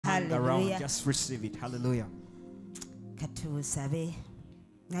hang around. Just receive it. Hallelujah. Katusabe.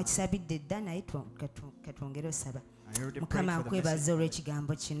 Nakisabidde dda naye katwongere osaba. Mukama nkwebaza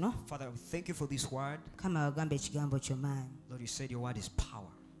olw'ekigambo kino. Father, we thank you for this word. Mukama wagamba ekigambo kyo maanyi. Lord, you said your word is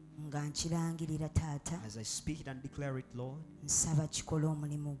power. Nga nkirangirira taata. As I speak it and declare it, Lord, nsaba kikole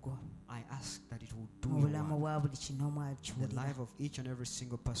omulimu gwo. I ask that it will do mu bulamu bwa buli kinoomu the akiwulira. life of each and every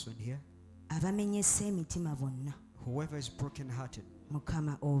single person here. Abamenyese emitima bonna. Whoever is broken-hearted,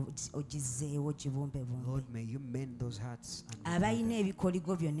 Mukama ogizzeewo gibumbebumbe. Lord, may you mend those hearts. Abalina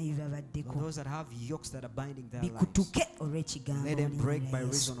ebikoligo byonna ebibabaddeko Those that have yokes that are binding their lives, bikutuke olw'ekigambo let them break by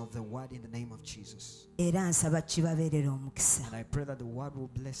Yesu. reason of the word in the name of Jesus. Era nsaba kibabeerera omukisa And I pray that the word will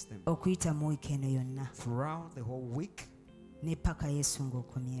bless them okuyita mu wiiki eno yonna throughout the whole week ne paka Yesu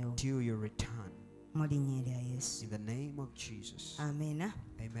ng'okomyewo till you return. mu linnya erya Yesu. In the name of Jesus. Ameena.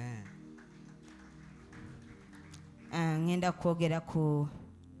 Amen. Ngenda kwogera ku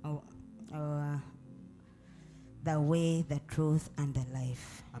the way, the truth and the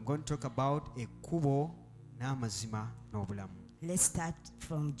life. I'm going to talk about ekkubo n'amazima n'obulamu. Let's start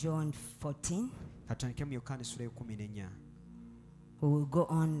from John 14. Katandike mu Yokaana essula y'ekumi. We will go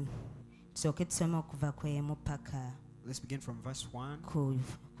on. Tusooke tusome okuva ku emu paka Let's begin from verse 1 ku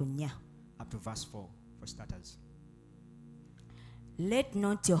 4. up to verse 4 for starters. Let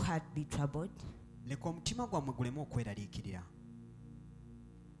not your heart be troubled. Leka omutima gwammwe guleme okweraliikirira.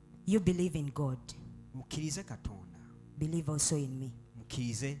 You believe in God. Mukkirize Katonda. Believe also in me.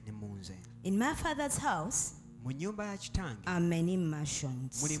 Mukkirize ne mu nze. In my Father's house Mu nnyumba ya kitange are many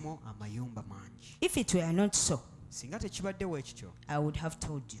mansions. mulimu amayumba mangi. If it were not so, Singa tekibaddewo ekityo, I would have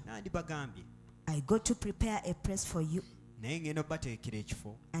told you. nandibagambye. I go to prepare a place for you. Naye ngenda okubateekera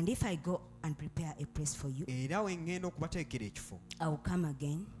ekifo. And if I go and prepare a place for you, Era we ngenda okubateekera ekifo, I will come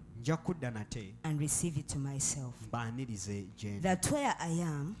again nja kudda nate and receive you to myself. mbaanirize gye ndi. That where I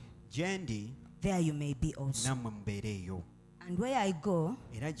am, Gye ndi there you may be also. nammwe mubeere eyo. And where I go,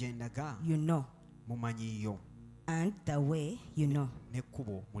 Era gye ndaga you know. mumanyiyo. And the way, you know.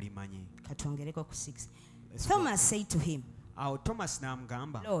 N'ekkubo mulimanyi. Katwongereko ku 6. Let's go. Thomas said to him, Awo Thomas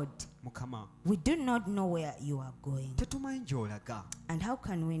n'amugamba, Lord, Mukama, we do not know where you are going. tetumanyi gy'olaga, And how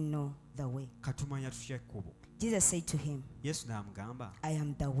can we know the way? katumanya tutya ekkubo. Jesus said to him, Yesu n'amugamba, I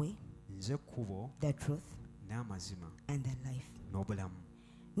am the way, nze ekkubo the truth, n'amazima and the life. n'obulamu.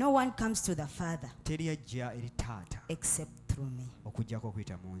 No one comes to the Father Teri ajja eri Taata except through me. okuggyako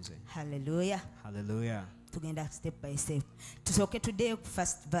okuyita mu nze. Hallelujah. Hallelujah. Tugenda step by step. Tusooke tuddeyo ku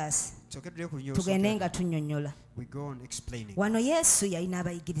first verse. Tugende ku nnyo Tugende okusooka. nga tunnyonnyola. We go on explaining. Wano Yesu yalina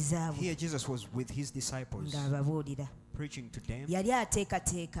abayigiriza be Here Jesus was with his disciples ng'ababuulira. preaching to them. Yali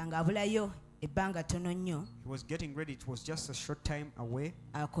ateekateeka ng'abulayo ebbanga ttono nnyo He was getting ready. It was just a short time away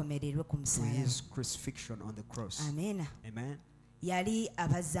akomererwe ku to musaalaba. his crucifixion on the cross. Ameena. Amen. Yali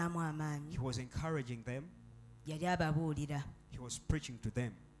abazzaamu amaanyi. He was encouraging them. Yali ababuulira. He was preaching to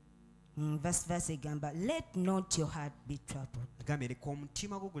them. Verse egamba, let not your heart be troubled. Agambye leka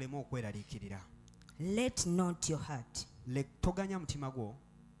omutima gwo guleme okweraliikirira. Let not your heart. Toganya mutima gwo.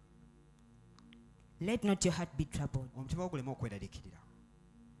 Let not your heart be troubled. Omutima gwo guleme okweraliikirira.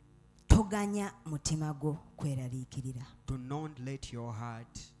 Toganya mutima gwo kweraliikirira. Do not let your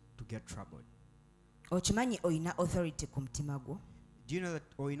heart to get troubled. Okimanyi oyina authority ku mutima gwo. Do you know that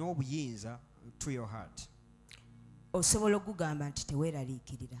oyina obuyinza to your heart? Osobola okugamba nti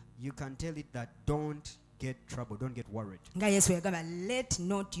teweeraliikirira. You can tell it that don't get troubled, don't get worried. Nga Yesu yagamba let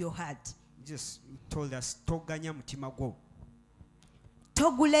not your heart. Just told us toganya mutima gwo.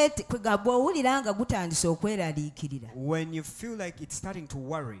 Toguleete kwega bw'owulira nga gutandise okweraliikirira. When you feel like it's starting to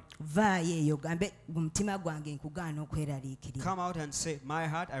worry, vaayo eyo gambe mutima gwange nkugaana okweraliikirira. come out and say, my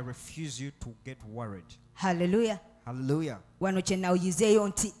heart, I refuse you to get worried. Hallelujah. Hallelujah. Wano kye nawuyizeeyo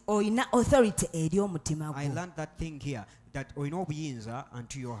nti oyina authority eri omutima I gwo. learned that thing here, that oyina obuyinza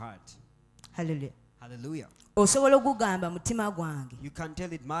unto your heart. Hallelujah. Hallelujah. Osobola okugamba mutima gwange You can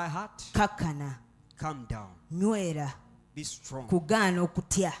tell it, my heart, kakkana, calm down, nywera, be strong. kugaana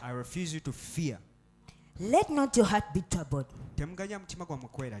okutya. I refuse you to fear. Let not your heart be troubled. Temuganya mutima gwammwe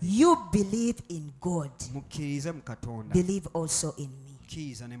kwerali. You believe in God. Mukkirize mu Katonda. Believe also in me.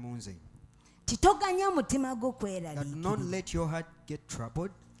 Kkiriza ne mu nze. Titoganya mutima gwo That do not kweraliikirira. let your heart get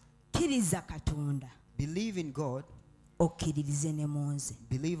troubled. Kkiriza Katonda. Believe in God. Okkiririze ne mu nze.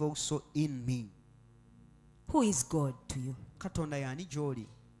 Believe also in me. Who is God to you? Katonda y'ani gy'oli?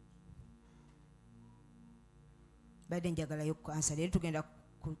 Badde njagalayo kuansa leero tugenda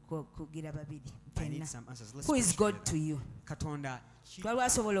kugira babiri. I need Ffenna. some answers. Let's Who is preach God together. to you? Katonda Twali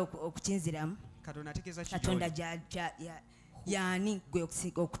asobola okukinziramu. Katonda ategeeza ki Katonda gy'oli? y'ani gwe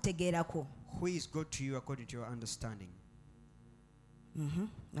okutegeerako. Who is God to you according to your understanding?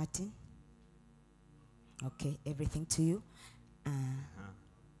 Nothing. Okay, everything to you.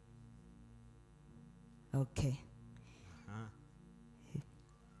 Okay.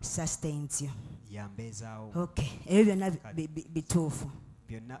 Sustains you. Yambeezaawo. Okay. Ebyo byonna bituufu.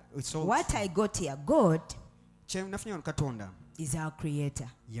 It's all What I got here, God nafunye wano Katonda is our creator.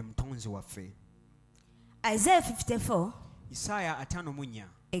 ye mutonzi waffe. Isaiah 54 Isaaya 54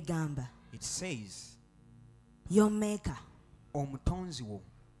 egamba, it says your maker omutonzi wo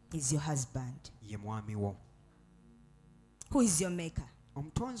is your husband. ye mwami wo. Who is your maker?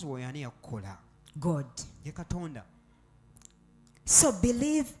 Omutonzi wo yani yakukola? God. Ye Katonda. So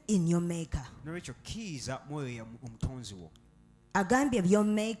believe in your maker. Nolwekyo kkiriza mwoyo ya omutonzi wo. Agambye your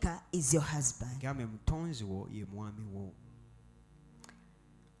maker is your husband. Gambye omutonzi wo ye mwami wo.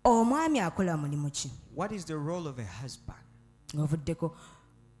 Omwami akola mulimu ki? What is the role of a husband? Ovuddeko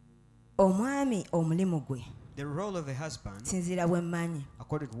omwami omulimu gwe. The role of a husband, Sinzira bwe mmanyi.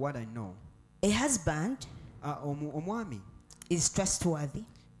 according to what I know, A husband omwami is trustworthy.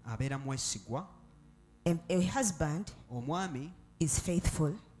 abeera mwesigwa. A husband Omwami is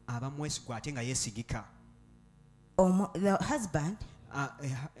faithful. aba mwesigwa ate nga yeesigika. The husband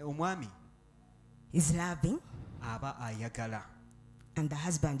Omwami is loving. aba ayagala. And the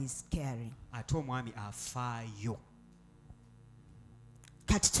husband is caring. Ate omwami afaayo.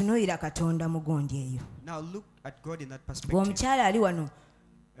 Kati tunuulira Katonda mugondi eyo. Now look at God in that perspective. Omukyala ali wano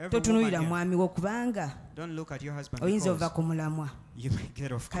Every totunuulira woman mwami wo kubanga don't look at your husband oyinza ova because ku mulamwa. you may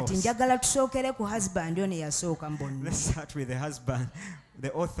get off Kati course. njagala tusookere ku husband ono eyasooka mu bonna. Let's start with the husband,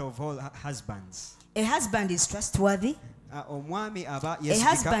 the author of all husbands. A husband is trustworthy. Omwami aba A yeesigika.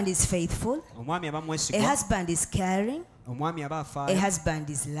 husband is faithful. Omwami aba A mwesigwa. husband is caring. Omwami aba A afaayo. husband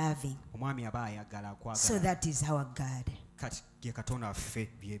is loving. Omwami aba ayagala So akwagala. that is our God. Kati ye Katonda waffe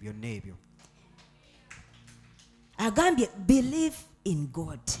bye byonna ebyo. Agambye believe in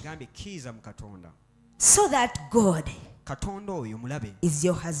God. Gambye kkiriza mu Katonda. So that God Katonda oyo mulabe is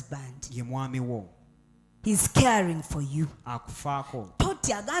your husband. ye mwami wo. He's caring for you. Akufaako.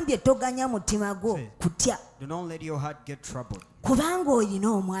 Totya, agambye toganya mutima gwo Say. kutya Do not let your heart get troubled. kubanga olina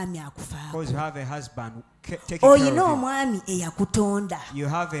omwami akufaako. Because you have a husband who taking care Olina of omwami eyakutonda. you. You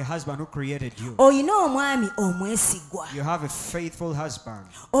have a husband who created you. Olina omwami omwesigwa. You have a faithful husband.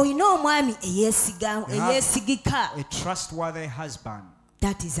 Olina omwami You have eyeesigika. a trustworthy husband.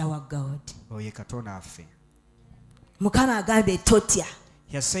 That is our God. Oye Katonda affe. Mukama agambye totya.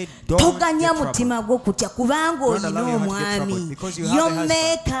 He has said, don't get Toganya troubled. mutima gwo kutya kubanga Don't olina allow your heart to get troubled omwami. because you have a Your husband.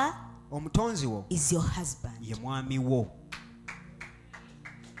 maker Omutonzi wo is your husband. ye mwami wo.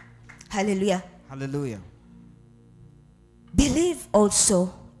 Hallelujah. Hallelujah. Believe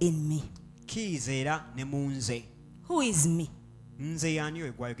also in me. Kkiriza era ne mu nze. Who is me? Nze y'ani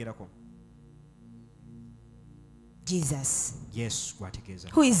oyo gwayogerako? Jesus. Yesu gwategeeza.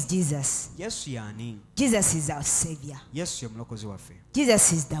 Who is Jesus? Yesu y'ani? Jesus is our Savior. Yesu ye mulokozi waffe.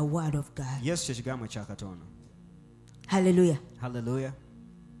 Jesus is the Word of God. Yesu kye kigambo kya Katonda. Hallelujah. Hallelujah.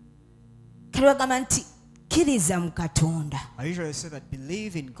 Kale bagamba nti kkiriza mu Katonda I usually say that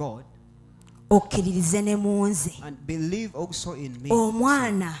believe in God okkiririze ne mu nze. and believe also in me.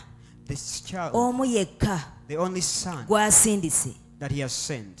 Omwana This child, omu yekka the only son gw'asindise that he has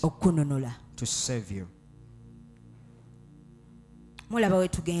sent okkununula. to save you. Mulaba we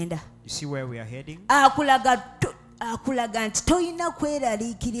tugenda. You see where we are heading? Akulaga nti toyina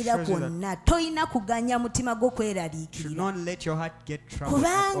kweraliikirira Shows you that- kwonna, toyina kuganya mutima gwo Should kweraliikirira not let your heart get troubled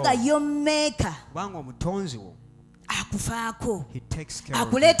at kubanga all. yo mmeeka Kubanga omutonzi wo, akufaako, he takes care of you.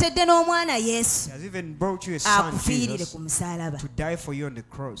 akuleetedde n'omwana Yesu He has even brought you a son, akufiirire Jesus, ku musaalaba. to die for you on the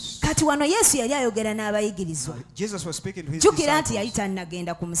cross. Kati wano Yesu yali ayogera n'abayigirizwa. Jesus was speaking to his Jjukira nti yali disciples.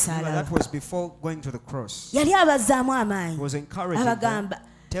 tannagenda ku Remember, that musaalaba. was before going to the cross. Yali abazzaamu He amaanyi was encouraging them, abagamba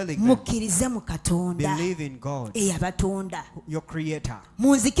telling them, mukkirize mu Katonda believe in God, eyabatonda, your creator.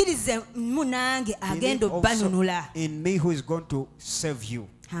 munzikirize mu nange agenda Believe also obbanunula. in me who is going to save you.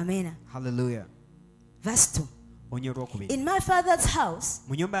 Amen. Hallelujah. Verse 2. Onyo olwokubiri. In my father's house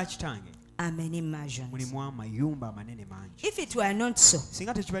Mu nyumba ya kitange are many mansions. mulimu amayumba amanene mangi. If it were not so,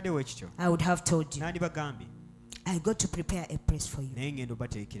 Singa tekibaddewo ekityo I would have told you. nandibagambye I got to prepare a place for you. naye ngenda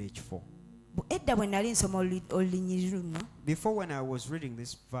obateekera ekifo. Edda bwe nali nsoma olunyiriri luno Before, when I was reading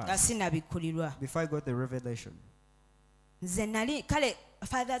this nga verse, sinabikkulirwa, before I got the revelation, nze nali kale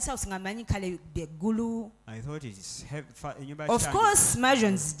father's house ngamanyi kale beggulu. I thought it's ennyumba Of course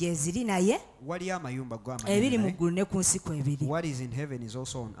mansions gye ziri naye waliyo amayumba ebiri mu g'amanene. ggulu ne ku nsi kwebiri. What is in heaven is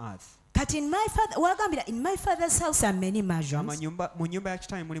also on earth. Kati wagambira in my father's house are many mansions. Mu nnyumba ya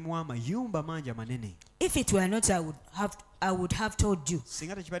kitange mulimu amayumba mangi amanene. If it were not, I would have told you.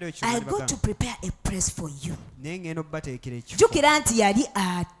 Singa tekibaddeyo I go to prepare a place for you. naye ngenda okubateekera ekifo. Jjukira nti yali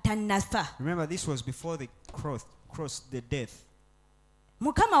atannafa. Remember, this was before the cross, the death.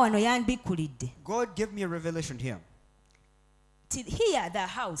 Mukama wano yambikulidde. God gave me a revelation here. Here the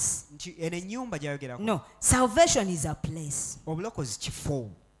house. Nti eno ennyumba gy'ayogerako. No, salvation is a place. Obulokozi kifo.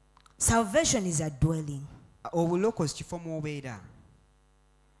 Salvation is a dwelling. Obulokozi kifo mw'obeera.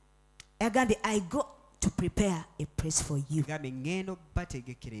 Agambye, I go to prepare a place for you. Gambye ngenda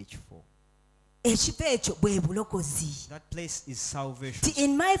okubategekera ekifo. Ekifo ekyo bwe bulokozi. That place is salvation.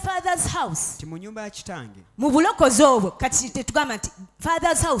 In my father's house. Ti mu nnyumba ya kitange. Mu bulokozi obwo kati tetugamba nti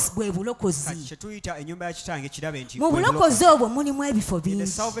father's house bwe bulokozi. Kati kye tuyita ennyumba ya kitange kirabe nti mu bulokozi obwo mulimu ebifo in the bingi.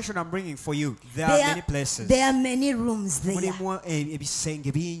 salvation I'm bringing for you, there are many places. There are many rooms there. Mulimu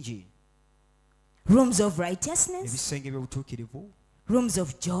ebisenge bingi. Rooms of righteousness. Ebisenge by'obutuukirivu. Rooms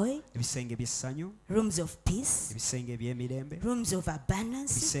of joy. Ebisenge by'essanyu. Rooms of peace. Ebisenge by'emirembe. Rooms of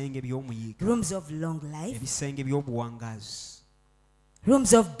abundance. Ebisenge by'omuyiga. Rooms of long life. Ebisenge by'obuwangaazi.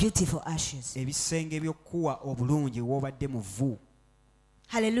 Rooms of beautiful ashes. Ebisenge by'okkuwa obulungi w'obadde muvu.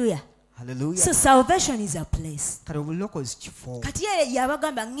 Hallelujah. Hallelujah. So salvation is a place. Kati obulokozi kifo. Kati ye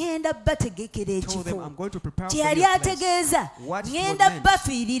yabagamba ngenda bategekera Told them, ekifo. I'm going to prepare for Kye yali you a place. ategeeza What he ngenda meant.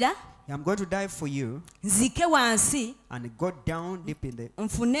 bafiirira I'm going to die for you nzike wansi and go down deep in the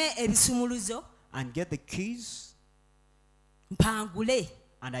nfune ebisumuluzo and get the keys mpangule.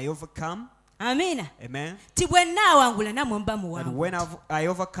 and I overcome. Amina. Amen. Ti bwe nnaawangula nammwe mba And muwangu. when I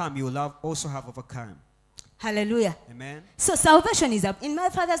overcome, you will also have overcome. Hallelujah. Amen. So salvation is up. In my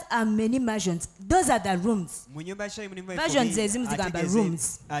father's are many mansions. Those are the rooms. Mu nnyumba ya kitaawe mulimu Versions ezimu zigamba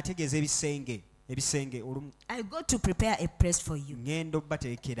rooms. ategeeza ebisenge olumu I go to prepare a place for you. ngenda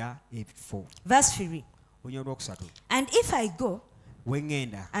obbateekera ebifo. Verse 3. Olunyolo lwokusatu. And if I go We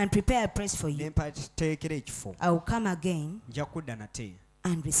ngenda and prepare a place for you, ne mpateekera ekifo I will come again nja kudda nate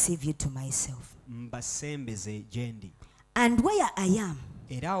and receive you to myself. mbasembeze gye ndi. And where I am,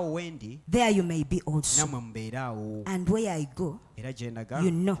 Era awo wendi there you may be also. nammwe mubeere awo. And where I go, Era gye ndaga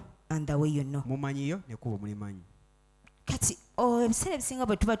you know, and the way you know. mumanyiyo ne kuba mulimanyi. Kati ebiseera ebisinga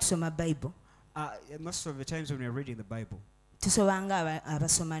bwe tuba tusoma Bible, Most of the times when you're reading the Bible, tusoba nga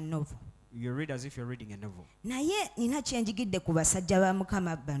abasoma novel. you read as if you're reading a novel. Naye nina kyenjigidde ku basajja ba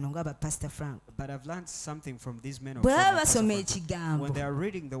Mukama bano nga ba Pastor Frank. But I've learned something from these men of Bwe God. baba like Pastor basoma Frank. ekigambo, When they are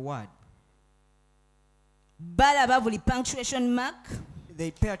reading the word, balaba buli punctuation mark, they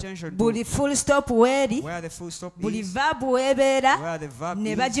pay attention to buli full stop weeri, where the full stop buli is, verb weebeera, where the verb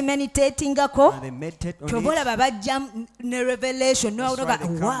ne is, bagimeditatingako. and they meditate on Kyova it. olaba bajja ne revelation That's why n'oga they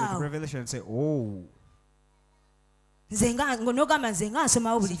come with wow. revelation and say, oh. N'ogamba nze nga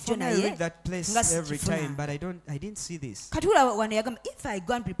nsomawo So bulijjo for me, I naye read that place nga every sikifuna. time, but I didn't see this. Kati olaba wano yagamba, if I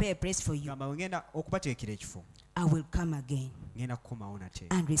go and prepare a place for you, Gamba ngenda okubateekera ekifo. I will come again Ngenda kukomawo nate.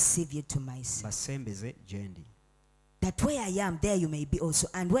 and receive you to myself. Basembeze gye ndi. That where I am, there you may be also.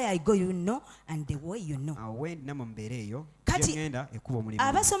 And where I go, you know, and the way you know. Awo wendi nammwe mubeere eyo. Kati, Gye ngenda ekuba mulimu.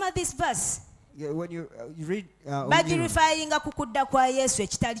 Abasoma this verse, Yeah, when you read bagirifayiringa ku kudda kwa Yesu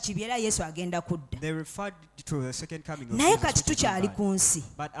ekitali kibi era Yesu agenda kudda. they referred to the second coming of Naye Jesus, kati which is tukyali bad. ku nsi.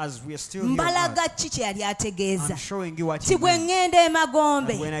 But as we are still here on Mbalaga earth, ki kye yali ategeeza. I'm showing you what Ti he bwe meant. ŋŋenda And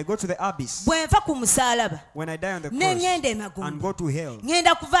emagombe, when I go to the abyss, bwe nfa ku musaalaba, when I die on the ne cross ŋŋenda and emagombe, go to hell,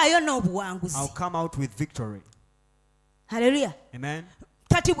 ŋŋenda kuvaayo n'obuwanguzi. I'll come out with victory. Hallelujah. Amen.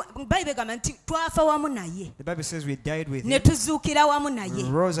 Kati Bayibuli egamba nti twafa wamu naye The Bible says we died with ne him, tuzuukira wamu we naye.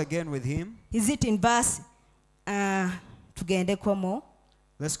 rose again with him. Is it in verse? Tugendeko mu.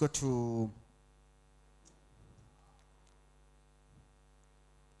 Let's go to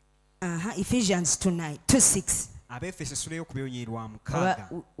Ephesians 2:6. Abefeso essula ey'okubiri onyirwa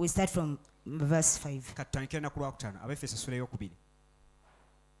mukaaga. We start from verse 5. Kati tutandikire ennaku lwakutaano. Abefeso essula ey'okubiri.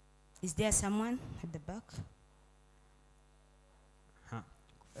 Is there someone at the back?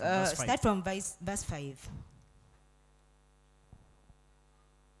 Verse 5. Start from verse 5.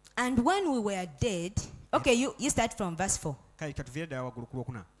 And when we were dead, okay, you start from verse 4. Kale katuviire ddala waggulu ku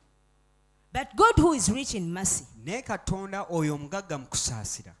lwokuna. But God, who is rich in mercy, Naye Katonda oyo omugagga mu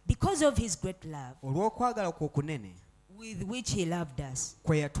kusaasira, because of his great love olw'okwagala kwe okunene with which he loved us.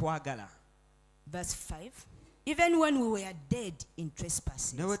 kwe yatwagala. Verse 5. even when we were dead in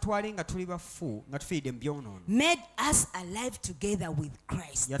trespasses, ne bwe twali nga tuli bafu nga tufiiridde mu byonoono, made us alive together with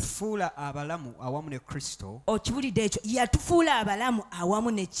Christ. yatufuula abalamu awamu ne Kristo. Okiwulidde ekyo? Yatufuula abalamu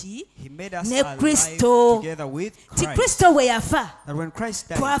awamu ne ki? He made us Ne alive Kristo. together with Ti Christ. Kristo bwe yafa, That when Christ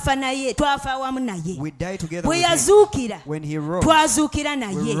died, twafa naye, twafa awamu naye. we died together Bwe with him. yazuukira, When he rose, twazuukira we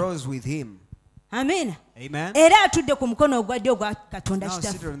naye. rose with him. Amen. Amen. Era atudde ku mukono ogwa ddyo ogwa Katonda Now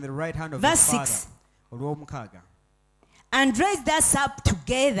seated Kitaffe. on the right hand of the Verse Father. 6. Olw'omukaaga. And raised us up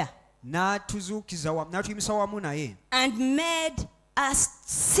together N'atuzuukiza wamu, n'atuyimisa wamu naye. and made us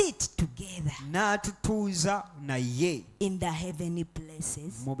sit together N'atutuuza naye in the heavenly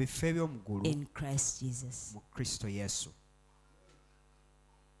places mu bifo eby'omuggulu in Christ Jesus. mu Kristo Yesu.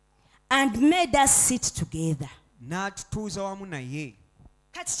 And made us sit together. N'atutuuza wamu naye.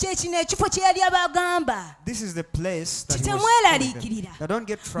 Kati kyekino ekifo kye yali abagamba. This is the place that he was Kitemweraliikirira. telling them. Now don't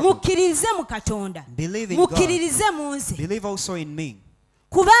get troubled. Mukkiririze mu Katonda. Believe in God. Mukkiririze mu nze. Believe also in me.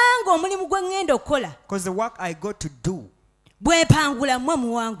 Kubanga omulimu gwe ŋŋenda okukola Because the work I got to do, bwe mpangula mmwe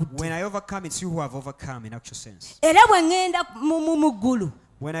muwangudde. when I overcome, it's you who have overcome in actual sense. Era bwe ŋŋenda mu ggulu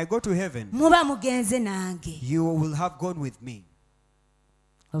When I go to heaven, muba mugenze nange. you will have gone with me.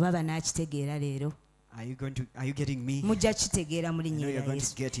 Oba banaakitegeera leero. Are you getting me? Mujja kitegeera mu I know linnya you're lya going to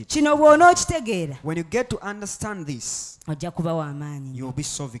Yesu. get it. Kino bw'onookitegeera When you get to understand this, ojja kuba w'amaanyi. you will be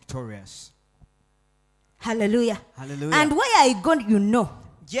so victorious. Hallelujah. Hallelujah. And where I go, you know.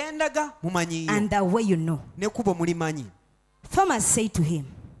 Gyendaga mumanyiyo, And the way you know. n'ekkubo mulimanyi. Thomas said to him,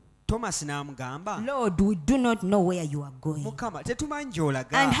 Thomas n'amugamba, Lord, we do not know where you are going. Mukama tetumanyi And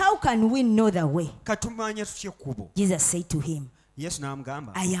gy'olaga, how can we know the way? katumanya tutya ekkubo. Jesus said to him, Yesu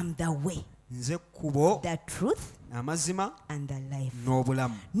n'amugamba, I am the way, nze ekkubo, the truth, amazima and the life.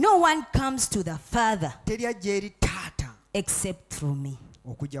 n'obulamu. No one comes to the Father Teri ajja eri taata except through me.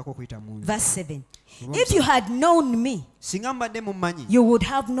 okuggyako okuyita mu nze. Verse 7. If you had known me, Singa mbadde mumanyi, you would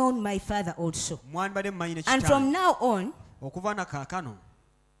have known my Father also. mwandibadde mumanyi ne And from kitange. now on, Okuva na kaakano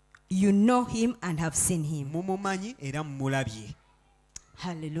you know him and have seen him. mumumanyi era mumulabye.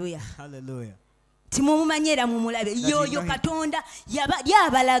 Hallelujah. Hallelujah. Timumumanyi era mumulabe. you know Yoyo him. Katonda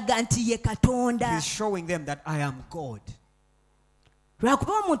yabalaga nti ye Katonda. He's showing them that I am God.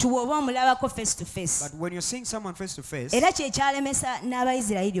 Lwakuba omuntu bw'oba omulabako face to face. But when you're seeing someone face to face, Era kye kyalemesa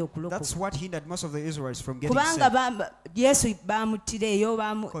n'Abayisirayiri that's okulokoka. what hindered most of the Israelites from getting Kubanga saved. Yesu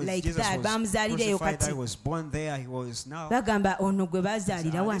baamuttireeyo Because like Jesus that was bamuzaalireyo crucified, kati he was born there, he was now. bagamba ono gwe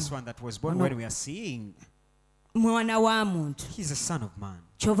bazaalira This wano one that was born Ono- when we are seeing, mwana wa muntu. he's a son of man.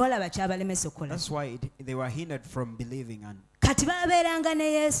 Kyova olaba kyabalemesa okukola. That's why they were hindered from believing. And Kati baabeeranga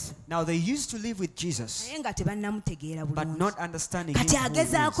ne Yesu now they used to live with Jesus, naye nga tebannamutegeera but bulungi. not understanding him Kati who he is.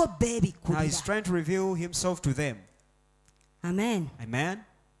 agezaako Now he's beebikkulira. trying to reveal himself to them. Amen. Amen.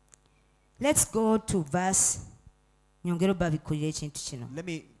 Let's go to verse. Nyongera babikkulira ekintu kino. Let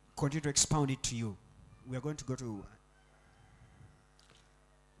me continue to expound it to you. We are going to go to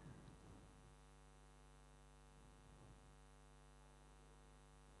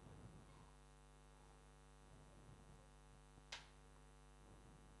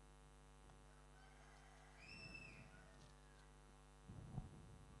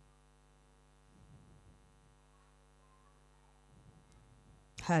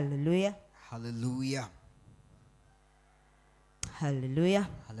Hallelujah. Hallelujah. Hallelujah.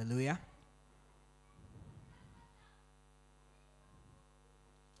 Hallelujah.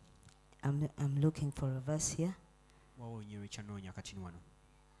 I'm looking for a verse here.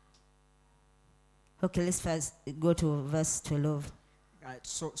 Okay, let's first go to verse 12.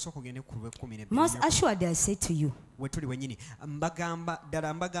 Most assuredly I say to you.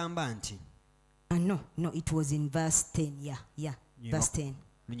 No, it was in verse 10. Yeah, verse 10.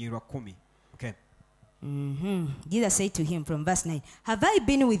 Okay. Jesus said to him from verse 9, have I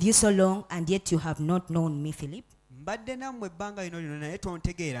been with you so long and yet you have not known me, Philip?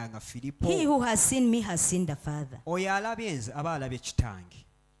 He who has seen me has seen the Father.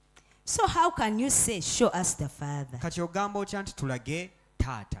 So how can you say, show us the Father?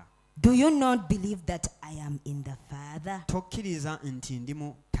 Do you not believe that I am in the Father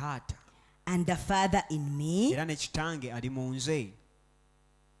and the Father in me?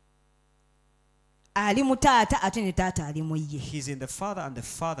 Ali mu taata ate ne taata ali mu ye. He's in the Father and the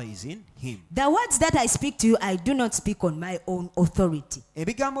Father is in him. The words that I speak to you, I do not speak on my own authority. But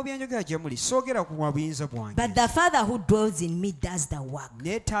the Father who dwells in me does the work.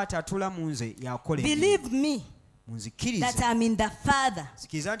 Believe me that I'm in the Father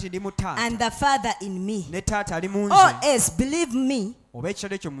and the Father in me. Or else believe me for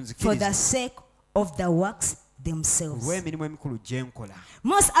the sake of the works themselves. olw'emirimu emikulu gye nkola.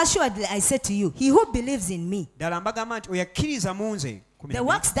 Most assuredly I say to you, he who believes in me, ddala mbagamba nti oyo akkiriza mu nze the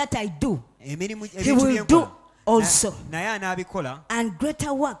works that I do, emirimu he ebintu will bye do nkola also, naye anaabikola and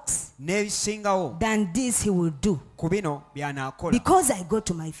greater works n'ebisingawo than this he will do, ku bino by'anaakola because I go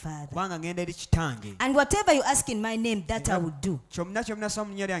to my Father. kubanga ngenda eri kitange. And whatever you ask in my name, that I will do, kyonna ky'omunasaba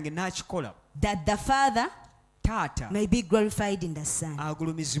mu linnya lyange naakikola, that the Father taata may be glorified in the Son.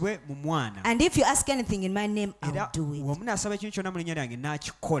 agulumizibwe mu mwana. And if you ask anything in my name, I will era do it. bw'omunaasaba ekintu kyonna mu linnya lyange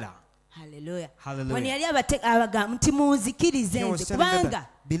naakikola. Hallelujah. Hallelujah. When yali abagamba nti munzikirize He was nze telling them kubanga that,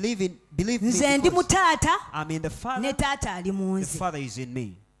 believe me nze ndi mu because taata I'm in the Father, ne taata ali mu the nze, Father is in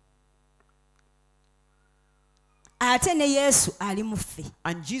me. ate ne Yesu ali mu ffe.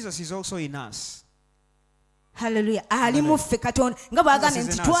 And Jesus is also in us. Hallelujah. Ali mu ffe Katonda nga bw'agambye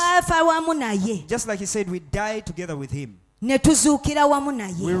Jesus is nti in us. twafa wamu naye Just like he said, we died together with him. ne tuzuukira wamu We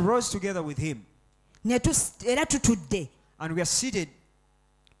naye rose together with him. era tutudde And we are seated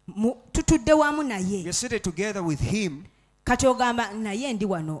wamu naye. We are seated together with him. Kati ogamba naye ndi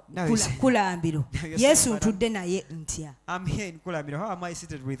wano Now you say- kulambiro, Now you're Yesu saying, "Madam, ntudde naye ntya." I'm here in Kulambiro. How am I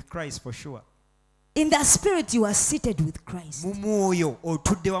seated with Christ for sure? In the spirit you are seated with Christ. Mu mwoyo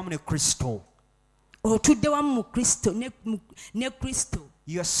otudde wamu ne Kristo. Otudde wamu mu Kristo ne Kristo.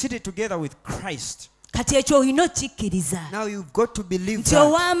 You are seated together with Christ. Kati ekyo olina okikkiriza Now you've got to believe nti that,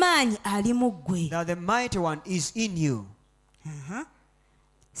 ow'amaanyi ali mu ggwe. that the mighty one is in you.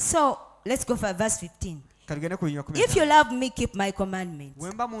 So let's go for verse 15. Katugende ku linnya If you love me, keep my commandments.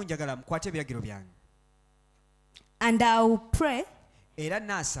 bwe mba munjagala mukwate ebiragiro byange. And I will pray Era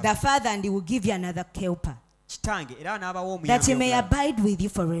naasaba the Father, and he will give you another helper, kitange era n'abawa that he may omuyambi abide with you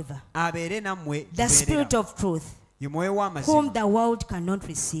forever. abeere nammwe The Spirit of truth, ye mwoyo whom w'amazima the world cannot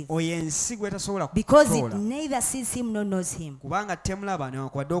receive, oyo ensi gwe tasobola because it kutoola neither sees him nor knows him. kubanga temulaba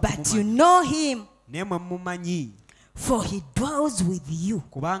newankubadde But you okumumanya know him, naye mwe mumumanyi for he dwells with you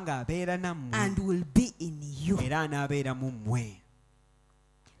kubanga abeera nammwe and will be in you. era anaabeera mu mmwe.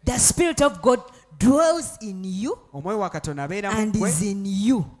 The Spirit of God dwells in you omwoyo wa katonda abeera mu and ggwe is in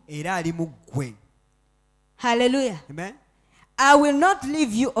you. era ali mu ggwe. Hallelujah. Amen. I will not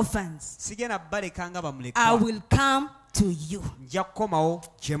leave you orphans. sigenda baleka nga I bamulekwa, will come to you. nja kukomawo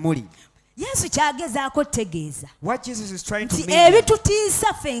gye muli. Yesu kyagezaako tegeeza What Jesus is trying to nti mean is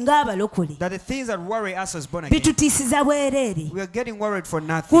ebitutiisa ffe ng'abalokole that the things that worry us as born again, bitutiisiza bwereere, we are getting worried for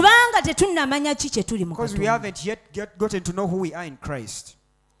nothing kubanga tetunnamanya ki kye tuli mu because we Katonda. haven't yet gotten to know who we are in Christ.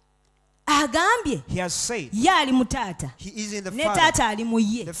 Agambye He has said ye ali mu taata he is in the ne Father taata ali mu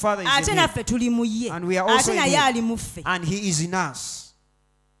ye, The Father is ate in him. naffe tuli mu ye, And we are also ate in naye him. ali mu ffe. and he is in us.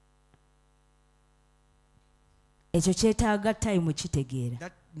 Ekyo kyetaaga time kitegeera.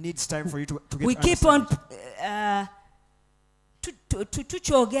 That needs time for you to get We keep on understanding.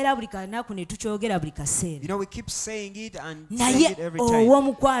 tukyogera buli kanaku ne tukyogera buli kaseera, You know, we keep saying it and saying naye it every time.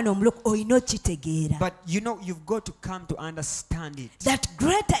 ow'omukwano omuloko olina okitegeera. But you know, you've got to come to understand it. That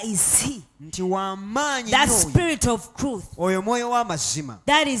greater is he, Nti w'amaanyi that n'oyo, spirit of truth oyo mwoyo w'amazima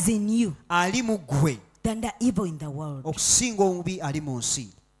that is in you, ali mu ggwe than the evil in the world. okusinga omubi ali mu nsi.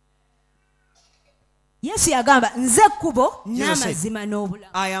 Yesu yagamba nze kkubo Jesus said, n'amazima n'obulamu.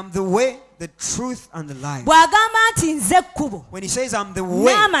 I am the way, the truth, and the life. Bw'agamba nti nze kkubo When he says I'm the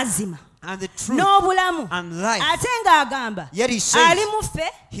way n'amazima and the truth n'obulamu, and life, ate ng'agamba yet he says ali mu ffe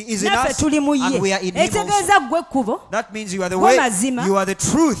he is in naffe us tuli mu and ye, we are in him etegeeza ggwe kkubo, that means you are the gwe way, mazima, you are the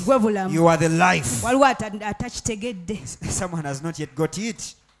truth, gwe bulamu. you are the life. Waliwo atakitegedde. Someone has not yet got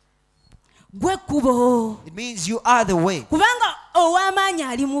it. Gwe kkubo, It means you are the way. kubanga ow'amaanyi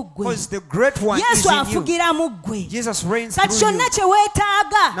ali mu ggwe. Because the great one is Yesu in you. afugira mu ggwe. Jesus reigns Kati through kyonna you. kye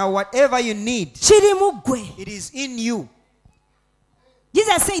weetaaga Now whatever you need, kiri mu ggwe. it is in you.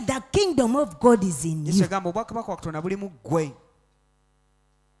 Jesus said the kingdom of God is in Yesu you. yagamba obwakabaka bwa Katonda buli mu ggwe.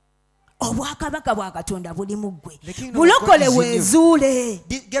 Obwakabaka bwa Katonda buli mu ggwe. The kingdom of God Bulokole is in you.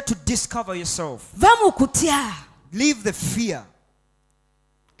 weezuule. Get to discover yourself. Va mu kutya. Leave the fear.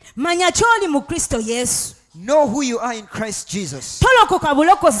 Manya ky'oli mu Kristo Yesu. Know who you are in Christ Jesus. Tolokoka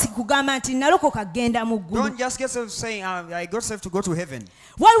bulokozi kugamba nti nalokoka genda mu ggulu. Don't just get yourself saying, I got yourself to go to heaven.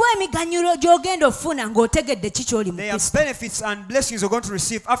 Waliwo emiganyulo gy'ogenda ofuna ng'otegedde ki ky'oli mu There are Kristo. benefits and blessings you're going to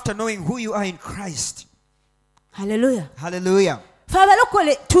receive after knowing who you are in Christ. Hallelujah. Hallelujah. Fe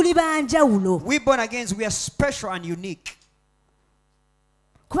abalokole tuli banjawulo. We born again, we are special and unique.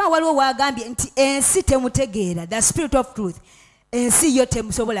 Kuba waliwo wagambye nti ensi temutegeera, the spirit of truth. Ensi yo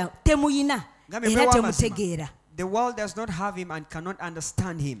temusobola, temuyina, era temutegeera. The world does not have him and cannot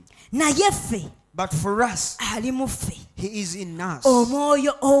understand him. Naye ffe But for us, ali mu ffe, he is in us. omwoyo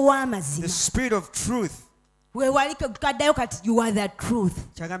The ow'amazima, spirit of truth, You are the truth.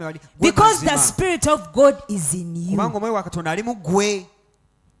 Because the Spirit of God is in you.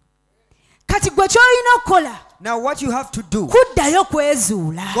 Now what you have to do,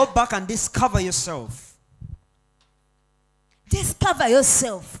 go back and discover yourself. Discover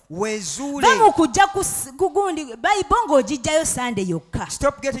yourself.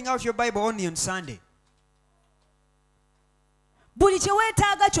 Stop getting out your Bible only on Sunday.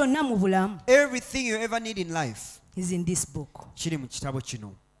 Everything you ever need in life is in this book.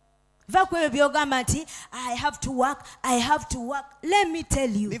 I have to work. Let me tell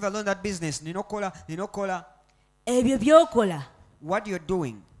you. Leave alone that business. What you're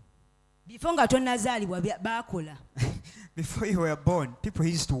doing. Before you were born, people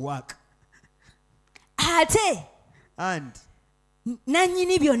used to work. And the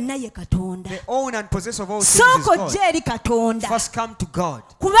owner and possessor of all things is God. First come to God.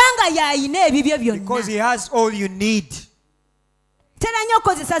 Because He has all you need. I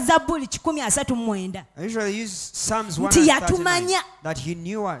usually use Psalms 139 that He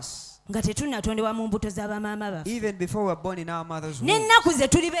knew us. Even before we were born in our mother's womb.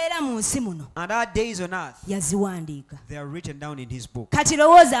 And our days on earth, they are written down in His book. Now,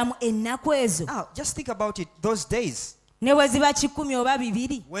 just think about it, those days. Whether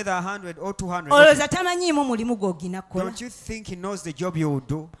 100 or 200. Don't you think He knows the job you will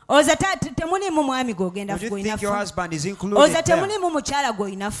do? Don't you think your husband is included there?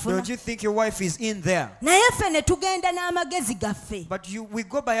 Don't you think your wife is in there? But we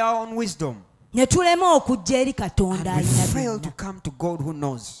go by our own wisdom. And we fail to come to God who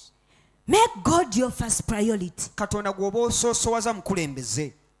knows. Make God your first priority.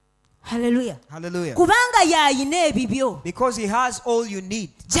 Hallelujah. Hallelujah. Kubanga because He has all you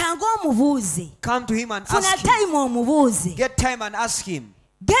need. Come to Him and ask Him. Get time and ask Him.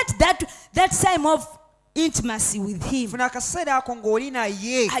 Get that time of intimacy with Him.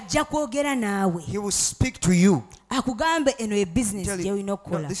 He will speak to you. Business. No,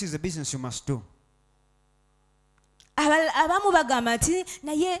 this is the business you must do.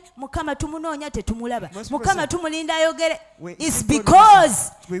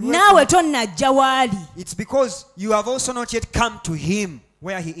 It's because you have also not yet come to Him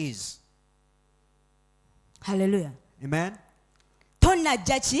where He is. Hallelujah. Amen.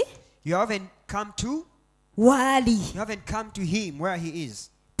 You haven't come to Him where He is.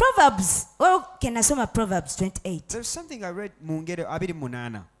 Proverbs. Well, can I sum Proverbs 28? There's something I read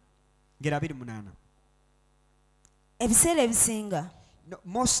no,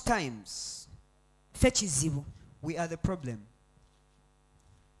 most times we are the problem.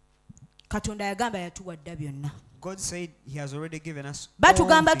 God said He has already given us all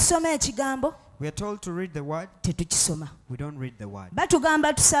things. We are told to read the word. We don't read the word.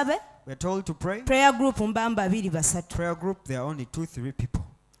 We are told to pray. Prayer group, Prayer group, there are only 2-3 people.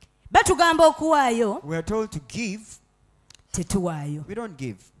 We are told to give. We don't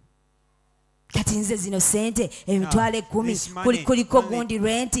give. Kati nze zino sente emitwalo 10 kuliko gundi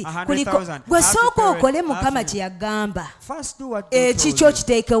renti kuliko gwe sooka okole Mukama kye yagamba ekikyo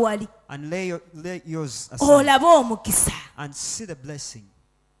kiteeke wali olabe omukisa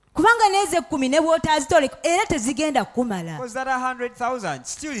kubanga n'eze 10 ne bw'otaazitoleko era tezigenda kumala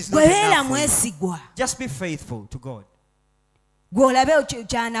gwe beera mwesigwa gwe olabe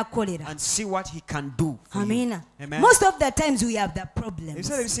ky'anakolera. Amina. Most of the times we have the problems.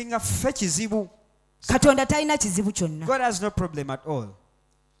 Katonda talina kizibu kyonna. God has no problem at all.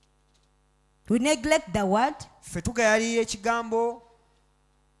 We neglect the word.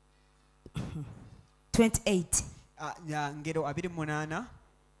 28.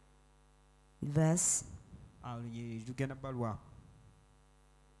 Verse.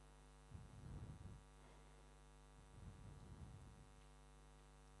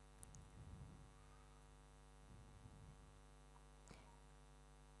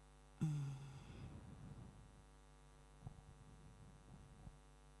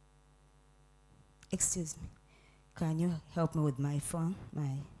 Excuse me. Can you help me with my phone, my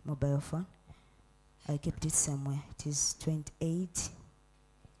mobile phone? I kept it somewhere. It is 28.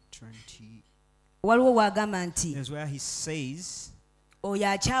 20. That's where he says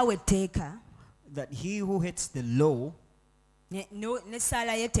that he who hates the law,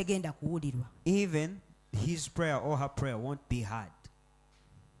 even his prayer or her prayer won't be heard.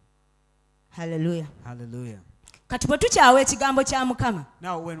 Hallelujah. Hallelujah.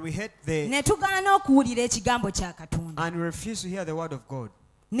 Now when we hate and we refuse to hear the word of God,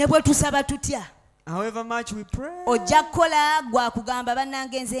 however much we pray, you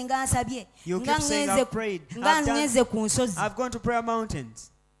keep saying, I've prayed, I've gone to prayer mountains.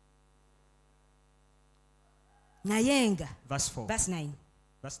 nayenga verse 4 verse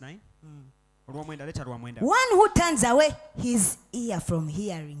 9 one who turns away his ear from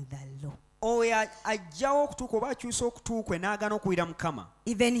hearing the law, ajjawo okutuuka oba akyusa okutuukwe n'agaana okuwulira Mukama,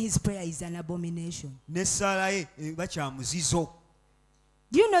 even his prayer is an abomination. n'essaala ye eba kya muzizo.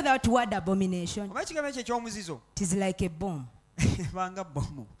 Do you know that word abomination? Oba ekigambo ekyo eky'omuzizo It is like a bomb. banga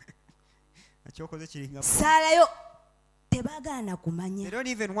bomu ekyokoze kiringa saalayo tebagaana kumanya. They don't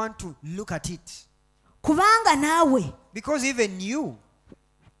even want to look at it. Kubanga naawe Because even you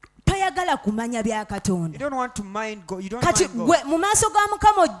toyagala kumanya bya Katonda. You don't want to mind God. You don't Kati mind God. gwe mu maaso ga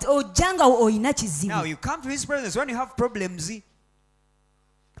Mukama ojjanga oyina kizibu. Now you come to His presence when you have problems.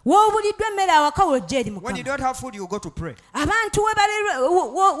 W'obuliddwa emmere awaka ojja eri When you Mukama. don't have food, you go to pray. Abantu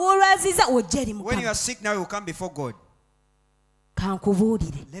w'olwaziza ojja eri When you Mukama. are sick, now you come before God.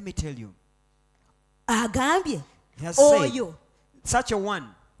 Kankubuulire. Let me tell you. Agambye He has said, oyo such a one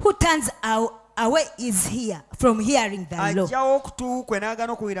who turns away is here from hearing the law. ajjawo okutuukwe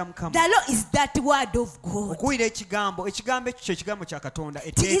n'agaana okuwulira Mukama. The law is that word of God. Okuwulira ekigambo ekyo kye kigambo kya Katonda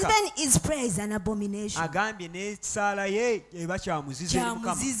Even etteeka. his prayer is an abomination. Agambye n'essaala ye eba kya muzizo eri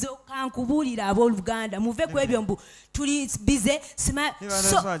Mukama. Kyamuzizo kankubuulira abooluganda muve ku ebyo mbu tuli bize so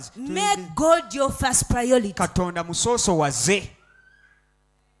make God your first priority. Katonda musooso waze.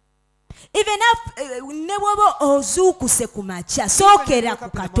 Even ne bw'oba ozuukuse ku makya sookera ku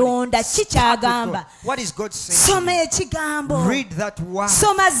Katonda ki kyagamba. What is God saying? Soma ekigambo. Read that word.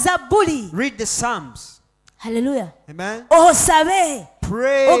 Soma Zabbuli. Read the Psalms. Hallelujah. Amen. Osabe.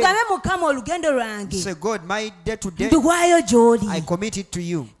 Pray. Ogambe Mukama olugendo lwange Say, God, my day to day, nduwaayo gy'oli. I commit it to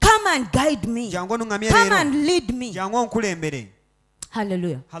you. Come and guide me. Jangu onuŋŋamye Come leero. and lead me. Jangu onkulembere.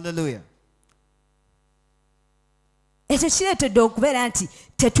 Hallelujah. Hallelujah. Ekyo kireetedde okubeera nti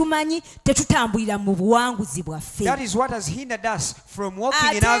tetutambulira mu buwanguzi bwaffe. That is what has hindered us from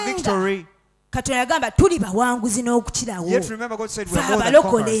walking in our victory. Katonda yagamba tuli bawanguzi n'okukirawo. Yet remember, God said we are Ffe more than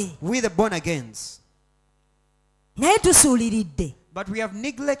abalokole. conquerors. We the born agains. Naye tusuuliridde But we have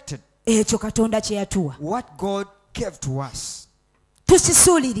neglected ekyo Katonda kye yatuwa. what God gave to us.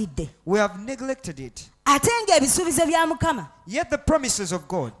 Tukisuuliridde. We have neglected it. Ate ng'ebisuubizo bya Mukama Yet the promises of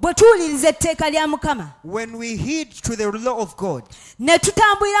God, bwe tuwuliriza etteeka lya Mukama when we heed to the law of God ne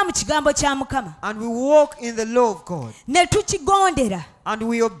tutambulira mu kigambo kya Mukama and we walk in the law of God ne tukigondera and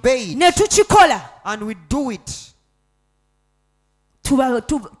we obey it ne tukikola and we do it, tuba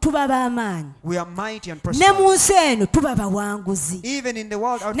b'amaanyi. we are mighty and Ne prosperous. mu nsi eno tuba bawanguzi. Even in the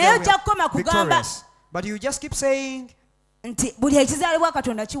world out Naye there, we ojja are kukoma kugamba victorious. But you just keep saying, nti buli ekizaalibwa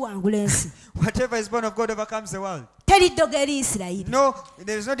Katonda kiwangula ensi. whatever is born of God overcomes the world. Teri ddogo eri Isirayiri. No,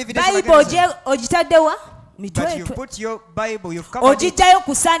 there is no divination Bayibuli against it. ogitaddewa But you put your Bible, you've covered it. ogijjayo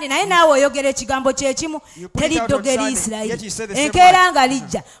ku Sande naye naawe oyogera ekigambo kyekimu. You put Teri it out on ddogo eri Sunday, Isirayiri. yet you say the same Enkeera word. nga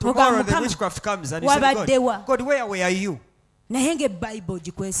lijja Tomorrow the Mukama witchcraft comes and you say, wabaddewa. God, where are you? Naye ng'Ebbayibuli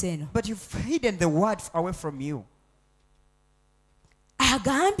ogikwese eno. But you've hidden the word away from you.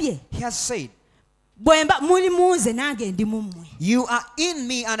 Agambye He has said, bwemba muli mu nze nange ndi mu mmwe. you are in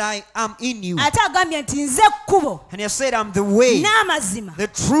me and I am in you. Ate agambye nti nze kkubo And he has said, I'm the way, n'amazima the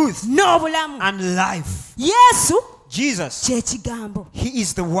truth, n'obulamu. and life. Yesu Jesus, kye kigambo. He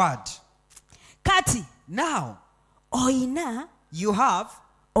is the word. Kati Now, oyina you have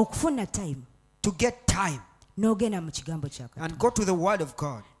okufuna time to get time n'ogenda mu kigambo kya Katonda and go to the word of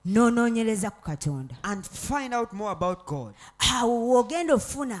God n'onoonyereza ku Katonda. and find out more about God. Awo ogenda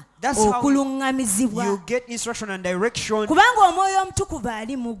ofuna That's how okuluŋŋamizibwa. You get instruction and direction Kubanga Omwoyo Omutukuvu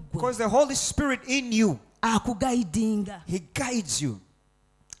ali mu ggwe because the Holy Spirit in you, akugayidinga. He guides you.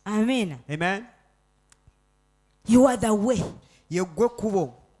 Amen. Amen. You are the way, Ye gwe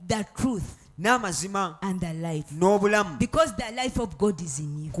kubo the truth n'amazima and the life. n'obulamu. Because the life of God is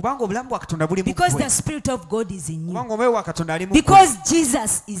in you. Kubanga obulamu bwa Katonda buli mu Because ggwe. the Spirit of God is in you. Kubanga omwoyo wa Katonda ali mu ggwe. Because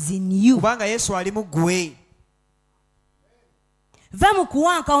Jesus is in you. Kubanga Yesu ali mu ggwe. Va mu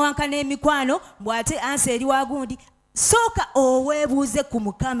kuwankawanka n'emikwano bw'ate ansi eri wagundi sooka oweebuuze ku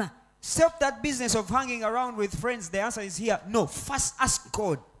Mukama. Stop that business of hanging around with friends. The answer is here. No, first ask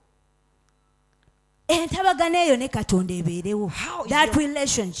God. Entabagana eyo ne Katonda ebeerewo. How is That your-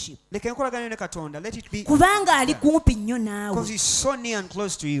 relationship. Leka enkolagana ne Katonda. Let it be. Kubanga ali kumpi nnyo Because naawe. He's so near and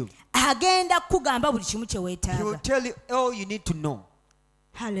close to you. Agenda kukugamba buli kimu kye He will weetaaga. tell you all you need to know.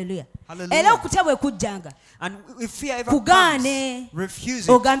 Hallelujah. Hallelujah. Era okutya bwe kujjanga And if fear ever kugaane. comes, refuse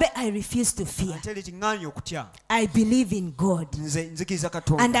it. Ogambe I refuse to fear. Tell it nganya okutya. I believe in God Nze nzikiriza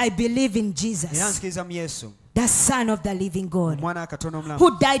Katonda. and I believe in Era Jesus, nzikiriza mu Yesu. the Son of the living God, Omwana wa Katonda omulamu.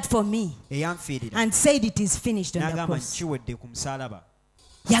 who died for me Eyanfiirira. and said it is finished on the N'agamba cross. kiwedde ku musalaba.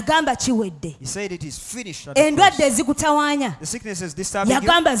 Yagamba kiwedde. He said it is finished at the Endwadde cross. ezikutawaanya The sicknesses disturbing you.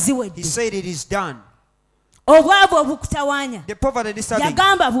 yagamba He ziwedde. said it is done. obwavu obukutawaanya the poverty disturbing.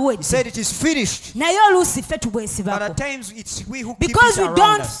 yagamba He buwedde said it is finished. naye oluusi ffe But at tubwesibako times it's we who keep because it we around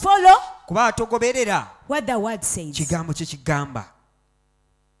don't us. follow Kuba togoberera what the word says. kigambo kye kigamba.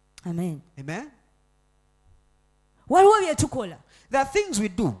 Amen. Amen. waliwo bye tukola There are things we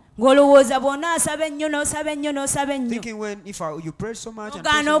do. ng'olowooza bw'ona asaba ennyo n'osaba ennyo n'osaba ennyo Thinking when if you pray so much and,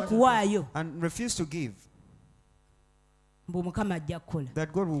 ogaana okuwaayo and refuse to give, mbu mukama ajja kukola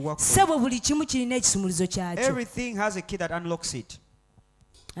that God will work for you. ssebo buli kimu kirina ekisumuluzo kyakyo. Everything has a key that unlocks it.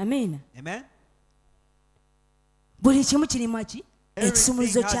 Amiina. Amen. buli kimu kirimu ki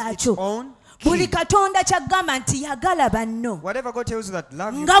ekisumuluzo Everything has its kyakyo. own buli key. katonda kyagamba nti yagala banno Whatever God tells you that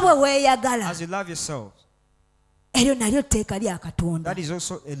love you nga bwe weeyagala as you love yourself, eryo nalyo tteeka lya katonda. that is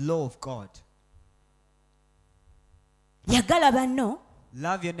also a law of God. yagala banno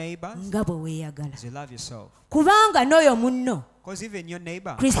Love your neighbors nga bwe weeyagala as you love yourself. kubanga n'oyo munno Because even your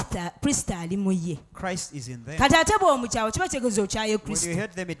neighbor, kristo ali mu ye. Christ is in them. kati ate bw'omukyawo kiba kitegeeza okyaye When you kristo.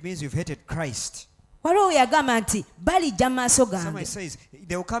 hate them, it means you've hated Christ. waliwo yagamba nti balijja mu maaso Somebody gange says,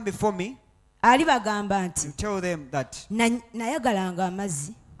 they will come before me. ali bagamba nti You tell them that nayagalanga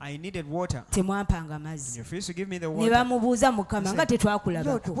amazzi I needed water. temwampanga You amazzi. refuse to give me the ne water. bamubuuza mukama nga Lord,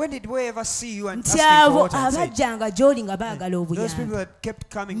 tetwakulabako when did we ever see you and nti asking for abo water? And said, abajjanga gy'oli nga baagala those people obuyambi that kept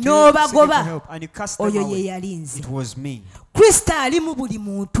coming to you seeking for n'obagoba help and you cast them oyo ye away, yali nze. it was me. kristo ali mu buli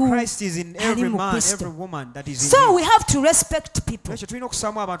muntu. Christ is in Ali every mu man, Kristo. every woman that is in so you. we have to respect people. Ekyo tulina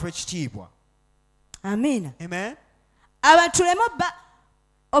okusaamu abantu ekitiibwa. amiina. Amen. abantu tuleme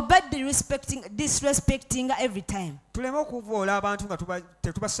oba disrespecting every time. Tuleme okuvoola abantu nga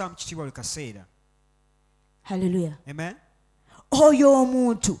tetubasaamu kitiibwa buli kaseera. Hallelujah. Amen. oyo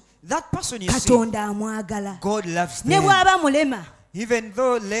omuntu That person you see, katonda amwagala God loves ne them. bw'aba mulema Even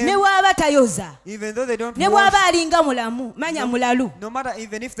though ne lame, bw'aba tayoza even though they don't ne wash, bw'aba alinga mulamu manya mulalu no matter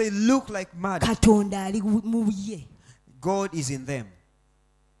even if they look like mud, katonda ali mu ye. God is in them.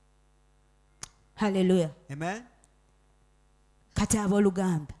 Hallelujah. Amen. kati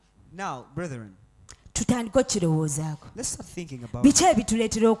aboolugamba Now, brethren, tutandika okukirowoozaako let's start thinking about biki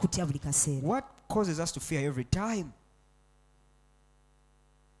ebituleetera okutya buli kaseera. what causes us to fear every time.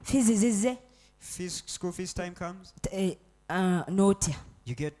 fiizi zizze School fees time comes, n'otya.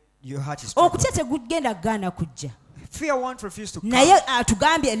 your heart is troubled. okutya tegugenda kugaana kujja Fear won't refuse to come. naye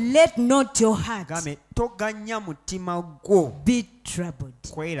atugambye let not your heart Gambe, toganya mutima gwo be troubled.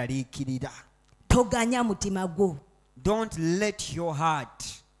 kweraliikirira. toganya mutima gwo Don't let your heart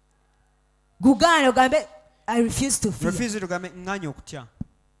gugaana ogambe I refuse to fear. refuse to gambe nganya okutya.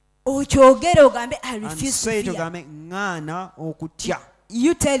 okyogere ogambe I And refuse say to to fear. gambe ngana okutya.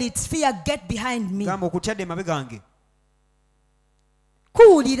 You tell it fear get behind me. Gamba okutya de mabe gange.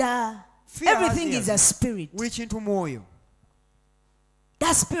 kuwulira. Fear has Everything is a ears. spirit. Wikintu mwoyo.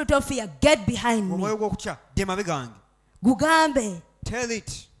 That spirit of fear get behind me. Omwoyo gw'okutya de mabe gange. gugambe. Tell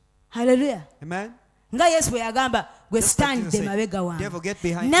it. Hallelujah. Amen. nga yesu bwe yagamba gwe Just like Jesus stanidde said, emabega wange devil, get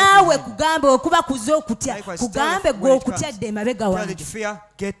behind, naawe get behind. kugambe okuba kuze okutya Likewise, kugambe tell it gwe when it okutyadde comes. emabega Tell wange it, fear,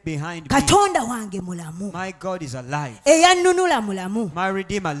 get behind me. katonda wange mulamu My God is alive. eyannunula mulamu My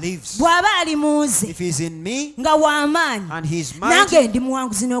Redeemer lives. bw'aba ali mu nze If he's in me nga w'amaanyi and he's nange mighty, ndi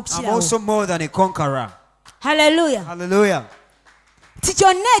muwanguzi I'm n'okukirawo. also more than a conqueror. Haleluya. Hallelujah. ti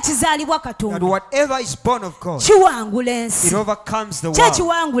kyonna ekizaalibwa That katonda whatever is born of God, kiwangula it ensi overcomes the kye world.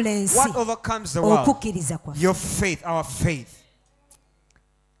 kiwangula ensi What overcomes the world? okukkiriza kwaffe. Your faith, our faith.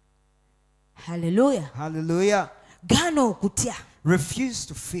 Haleluya. Hallelujah. gaana okutya. Refuse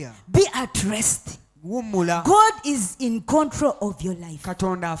to fear. Be at rest. Wumula. God is in control of your life.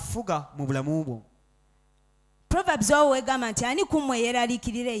 Katonda afuga mu bulamu bwo. Proverbs owo wegamba nti ani kummwe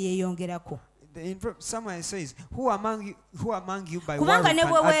yeeraliikirira eyeeyongerako. Someone says, who among you by Kubanga worry ne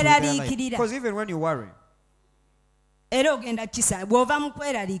can bwe add to their life? weeraliikirira. Because even when you worry, era ogenda kukisa bw'ova mu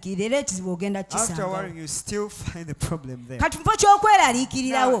kweraliikirira era ekizibu ogenda after kukisangawo. worrying, you still find the problem there. kati mpo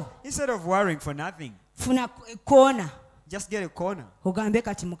ky'okweraliikirirawo Now, instead of worrying for nothing, funa ekkoona just get a corner ogambe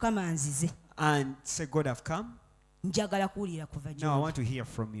kati mukama nzize and say, God, I've come. njagala kuwulira kuva Now I gy'oli. want to hear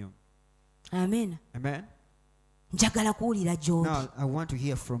from you. Amen. Amen. njagala kuwulira gy'oli. Now I want to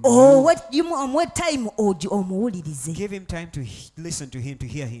hear from omuwe time omuwulirize you. Give him time to listen to him, to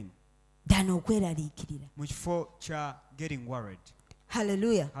hear him. ddana okweraliikirira. Mu kifo kya getting worried.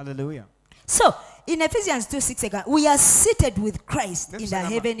 Hallelujah. Hallelujah. So in Ephesians 2:6 we are seated with Christ in the Ephesians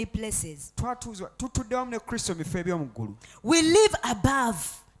heavenly places. Tutudde wamu ne Kristo mu bifo eby'omu ggulu. We live above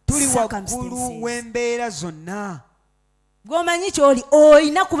Tuli waggulu circumstances. w'embeera zonna. Gomanyi kyoli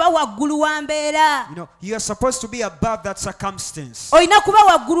oyina kuba waggulu wa mbeera. You are supposed to be above that circumstance. Oyina kuba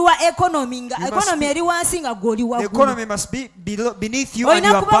waggulu wa economy nga economy eri wansi nga goli waggulu. The economy must be beneath you and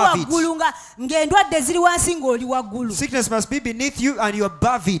you are above it. Oyina kuba waggulu nga ng'endwadde ziri wansi ng'oli waggulu. Sickness must be beneath you and you are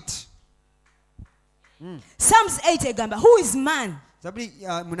above it. Psalms 8 egamba, who is man? Zaburi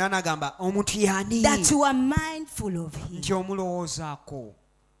 8 agamba omuntu yani. That you are mindful of him. Nti omulowoozaako.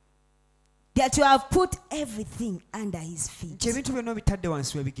 That you have put everything under his feet. I don't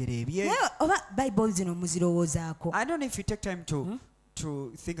know if you take time to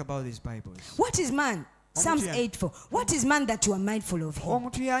think about these Bibles. What is man? Psalms 8:4. What is man that you are mindful of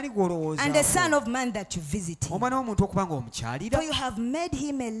him? And the son of man that you visit him? For you have made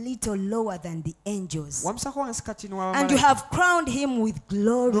him a little lower than the angels. And you have crowned him with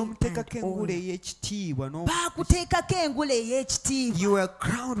glory and honor. You were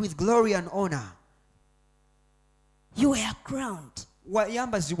crowned with glory and honor. You were crowned. You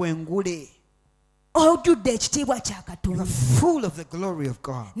are full of the glory of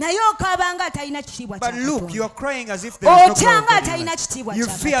God. But look, you are crying as if there is no glory of God. You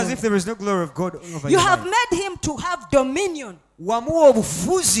feel as if there is no glory of God over you your have life. made him to have dominion over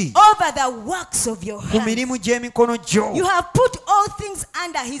the works of your hands. You have put all things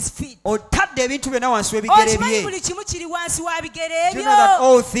under his feet. Do you know that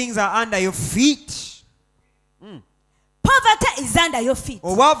all things are under your feet? Poverty is under your feet.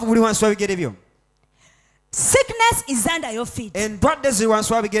 Sickness is under your feet. Lack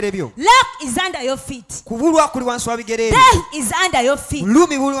is under your feet. Death is under your feet.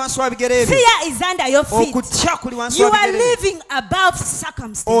 Fear is under your feet. You are living above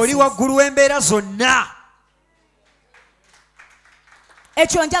circumstances.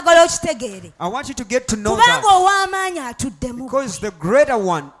 I want you to get to know that. Because the greater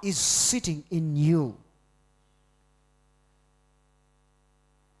one is sitting in you.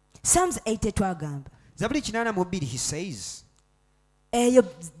 Psalms 82 agamba. Zaburi 82 he says.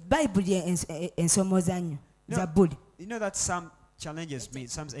 Bible ensomo zanyu. Zaburi. You know that Psalm challenges me.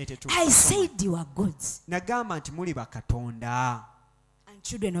 Psalms 82. I said you are gods. Nagamba nti muli bakatonda. And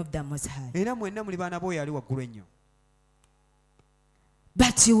children of the Most High. Era mwenna muli baana b'oyo ali waggulu ennyo.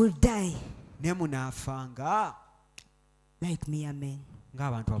 But you will die. Ne munaafanga. Like mere men.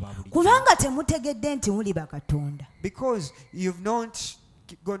 Ng'abantu abaabulijjo. Kubanga temutegedde nti muli bakatonda. Because you've not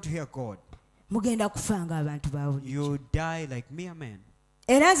gone to hear God. Mugenda kufanga abantu babulijjo. You die like mere men.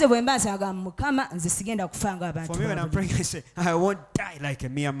 Era nze bwe mba nsaaga Mukama nze sigenda kufanga abantu babulijjo. For me when I'm praying I say I won't die like a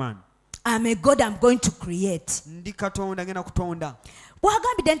mere man. I'm a God, I'm going to create. Ndi katonda ngenda kutonda.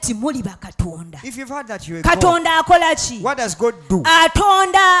 Bwagambidde nti muli bakatonda. If you've heard that you are Katonda akola ki? What does God do?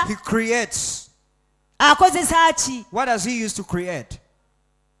 Atonda. He creates. Akozesa ki? What does he use to create?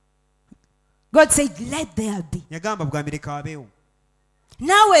 God said, let there be. Yagamba bugambire kaabeewo.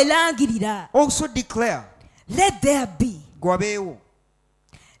 Naawe langirira. Also declare. Let there be. Gwabeewo.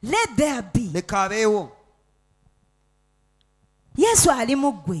 Let there be. Lekaabeewo. Yesu ali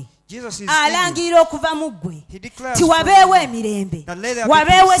mu ggwe. Alangirira okuva mu ggwe. Ti wabeewo emirembe.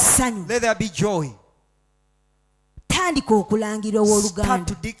 Wabeewo essanyu. Let there be joy. Tandika okulangira owooluganda. Start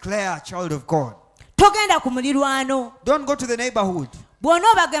to declare, child of God. Togenda ku mulirwano. Don't go to the neighborhood.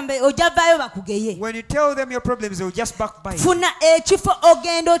 Bw'ona obagambe ojjavaayo bakugeye. When you tell them your problems, they will just backbite. Funa ekifo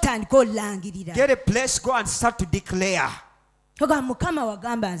ogenda otandika olangirira. Get a place, go and start to declare. Ogamba Mukama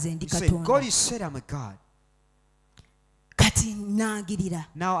wagamba nze ndi Katonda. God is said I'm a God. Kati nangirira.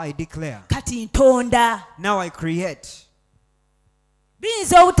 Now I declare. Kati ntonda. Now I create.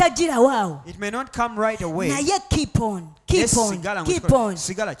 Biyinza obutajjirawo awo. It may not come right away. Naye keep on.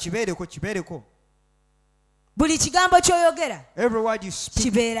 Sigala kibeereko. Buli kigambo ky'oyogera. Every word you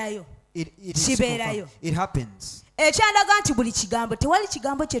speak. Kibeerayo. It happens. Ekyandaga nti buli kigambo tewali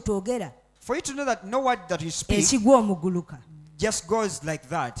kigambo kye twogera. For you to know that no word that you speak ekigwa omuguluka. Just goes like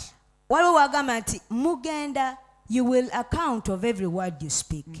that. Waliwo wagamba nti mugenda you will account of every word you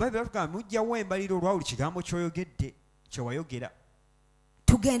speak. Mujjawo embaliriro olwa buli kigambo ky'oyogedde kyewayogera.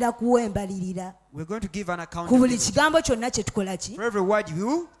 Tugenda kuwa embalirira. We're going to give an account ku buli kigambo kyonna kye tukola ki? For every word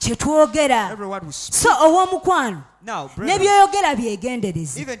you kyetwogera. Every word we speak. So ow'omukwano ne byoyogera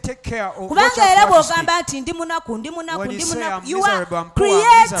byegendereze. Even take care of kubanga era bw'ogamba nti ndi munaku you are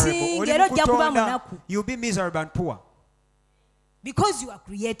creating era ojja kuba munaku. You'll be miserable and poor. Because you are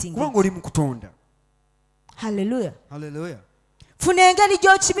creating. Kubanga oli mu kutonda. Hallelujah. Hallelujah. funa engeri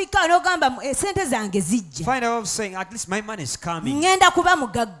gy'okibika n'ogamba esente zange zijja. Find a way of saying, at least my money is coming. Ngenda kuba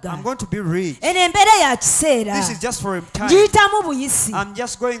mugagga. I'm going to be rich. Eno embeera ya kiseera. This is just for a time. Giyitamu buyisi. I'm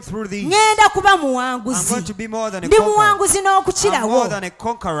just going through this. Ngenda kuba I'm muwanguzi. going to be more than a Ndi conqueror. muwanguzi n'okukirawo. I'm more than a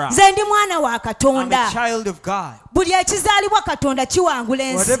conqueror. Nze ndi mwana wa I'm Katonda. a child of God. Buli ekizaalibwa Katonda kiwangula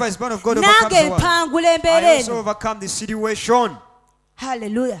ensi. Whatever is born of God overcomes nange the world. mpangula embeera I also eno. overcome the situation.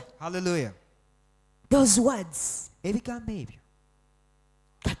 Hallelujah. Hallelujah. Those words. Ebigambo ebyo.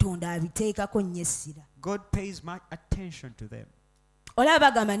 Katonda abiteekako nnyo essira. God pays much attention to them. Olaba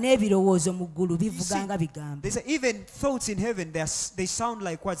bagamba n'ebirowoozo mu ggulu bivuganga bigambo. They say even thoughts in heaven, they sound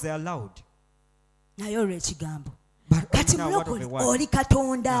like words, they are loud. Naye olw'ekigambo. Kati mulokole oli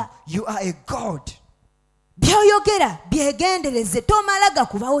Katonda. You are a God. By'oyogera byegendereze tomala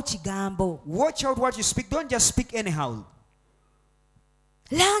gakubawo kigambo. Watch out what you speak. Don't just speak anyhow.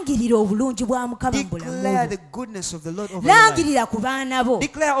 Langirira obulungi bwa Mukama mu Declare bulamu. the goodness of the Lord over your life. Langirira ku baana bo.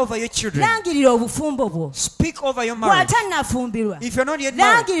 Declare over your children. Langirira obufumbo bwo. Speak over your marriage. Bw'atannafumbirwa. If you're not yet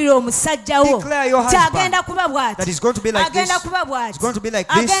married, langirira omusajja wo. declare your husband Agenda kuba bw'ati. that is going to be like this. Agenda kuba bw'ati. It's going to be like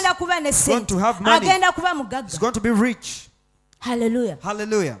this. Agenda kuba ne It's going ssente. to have money. Agenda kuba mugagga. It's going to be rich. Hallelujah.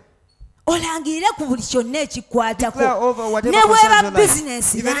 Hallelujah. Olangirire ku buli kyonna ekikwatako. Declare over whatever ne concerns bweba your life.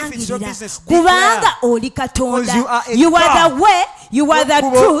 business Even if it's your langirira. business, Kubanga declare. oli Katonda. Because you are a You are God. the way, you are the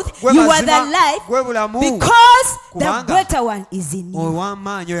truth, you are the life. Because the greater one is in you.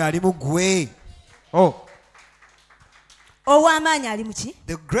 Ow'amaanyi oyo ali mu ggwe. Oh, Ow'amaanyi ali mu ki?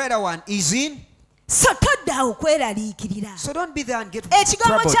 the greater one is in. So toddaawo kweraliikirira. So don't be there and get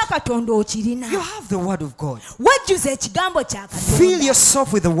Ekigambo troubled. kya Katonda okirina. You have the word of God. Wejjuza ekigambo kya Fill Katonda.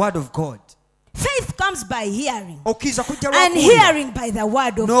 yourself with the word of God. Faith comes by hearing. Okkiriza kujja And lw'okuwulira. hearing by the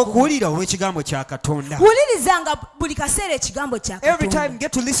word of God. N'okuwulira olw'ekigambo kya Katonda. Wulirizanga buli kaseera ekigambo kya Every Katonda. time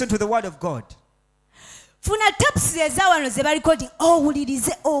get to listen to the word of God. Funa tapsi ezawano ze balikodi owulirize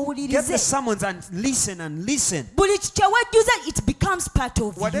Get the owulirize. sermons and listen and listen. Buli kyewejjuza it becomes part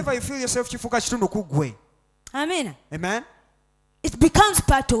of you. Whatever you feel yourself kifuuka kitundu ku ggwe. Amen. Amen. It becomes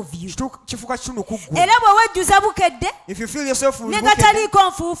part of you. Kifuuka kitundu ku ggwe. Era bw'owejjuza bukedde If you feel yourself ne wicked, gataliiko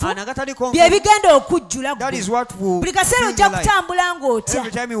nfuufu and agataliiko bye nfuufu, bigenda okujjula that is ggwe. what will Buli kaseera fill ojja your life. kutambula ng'otya.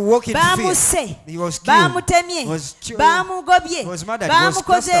 Every time you walk in fear, Baamuse, he was killed, baamutemye, was killed, baamugobye, he was murdered, he was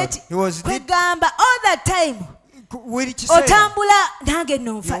baamukoze cast out, eki. he was dead. Kwegamba all the time Will you say that? otambula nange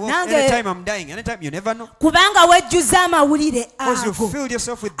nonfa You walk, nange anytime I'm dying, anytime you never know. kubanga wejjuza amawulire Because you ago filled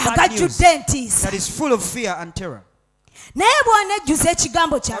yourself with bad news agajjudde entiisa. that is full of fear and terror. Naye bw'onejjuza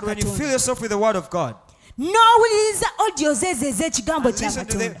ekigambo kya But when you fill Katonda yourself with the word of God, n'owuliriza audios ezo ez'ekigambo and kya listen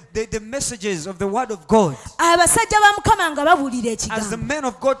to Katonda, the messages of the word of God, abasajja ba Mukama nga bawulira as the ekigambo, men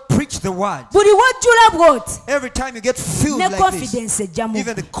of God preach the word, buli wojjula bw'oti every time you get filled ne like this, confidence ejja mu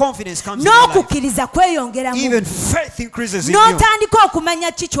even the confidence comes in your life. n'okukkiriza kweyongera mu Even faith increases in you. n'otandika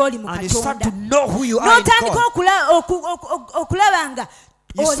okumanya ki ky'oli mu And you start to Katonda, know who you are in n'otandika God. okulaba nga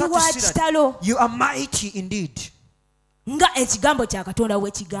You oli start wa to see that kitalo you are mighty indeed. nga ekigambo kya Katonda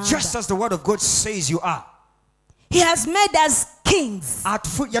bwe kigamba. Just as the word of God says you are. He has made us kings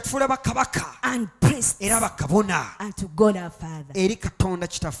Yatufuula bakabaka and priests era bakabona unto God our Father. eri Katonda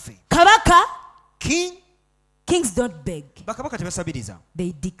kitaffe. Kabaka, Kings don't beg, bakabaka tebasabiriza,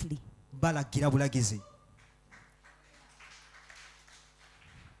 they decree. balagira bulagizi.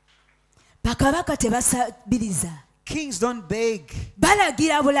 Bakabaka tebasabiriza, Kings don't beg.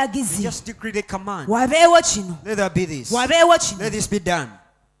 balagira They bulagizi. just decree the command. Wabeewo kino, Let there be this. wabeewo kino. Let this be done.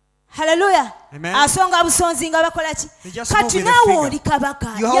 Hallelujah. Amen. Asonga busonzi nga bakola ki? They just move Kati with the naawe finger. oli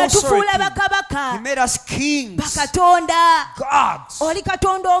kabaka. You are also a Yatufuula king. He bakabaka. made us kings. Bakatonda. Gods. Oli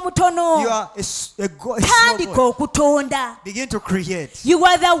Katonda omutono. You are a small Tandika God. okutonda. Begin to create. You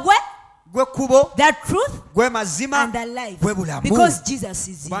are the way, Gwe kubo, the truth, gwe mazima, and the life. gwe bulamu. Because Jesus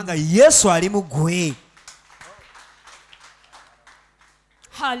is in you. Kubanga Yesu ali mu ggwe.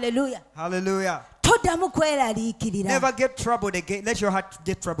 Hallelujah. Hallelujah. Toddamu kweraliikirira. Never get troubled again. Let your heart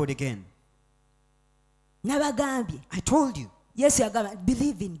get troubled again. Nabagambye. I told you. Yesu yagamba,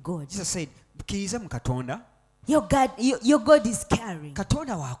 believe in God. Jesus said, "Kkiriza mu Katonda." Your God is caring.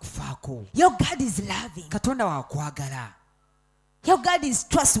 Katonda waakufaako. Your God is loving. Katonda waakwagala. Your God is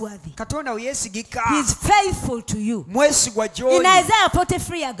trustworthy. Katonda yeesigika. He is faithful to you. Mwesigwa In gy'oli. Isaiah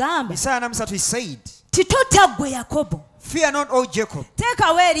 43 agamba, Isaiah 43 he said, titotya ggwe Yakobo. "Fear not, O Jacob.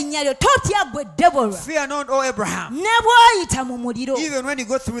 Teekawo erinnya lyo, totya ggwe Deborah. Fear not, O Abraham. Ne bw'oyita mu muliro. Even when you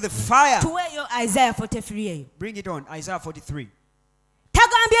go through the fire." Tuweeyo Isaiah 43 eyo. Bring it on, Isaiah 43.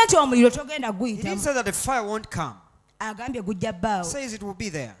 Tagambye nti omuliro togenda He didn't guyitamu. say that the fire won't come. Agambye gujja bbaawo. Says it will be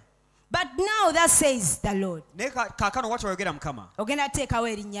there. But now that says the Lord. Naye kaakano watu wayogera Mukama. Ogenda teekawo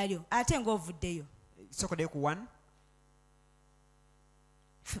erinnya lyo ate ng'ovuddeyo. Sokodde ku 1.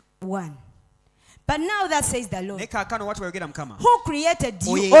 1. But now that says the Lord, who who created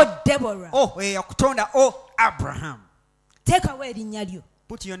you, O Deborah? Oh, Abraham. Take away the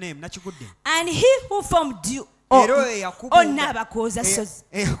Put your name. And he who formed you, O Nabakoza Ssozi.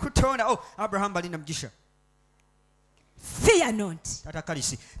 Oh, Abraham balina mjisha. Fear not.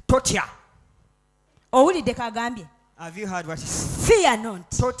 Totya. Owulidde kagambye. Have you heard what he said? Fear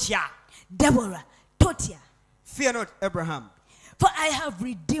not. Totya. Deborah, Totya. Fear not, Abraham. For I have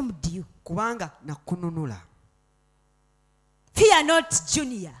redeemed you. Kubanga nakununula. Fear not,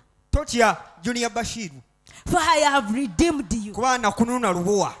 Junior. Totya, Junior Bashiru. For I have redeemed you. Kubanga nakununula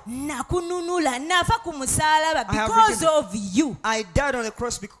lubuwa. Nakununula nafa ku musalaba because of you. I died on the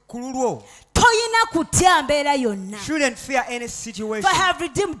cross kululwo. Toyina kutya mbeera yonna. Shouldn't fear any situation. For I have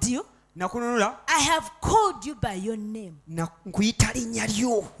redeemed you. Nakununula. I have called you by your name. Nkuyita linnya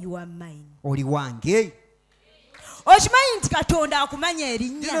lyo. You are mine. Oli wange. Okimanyi nti Katonda akumanya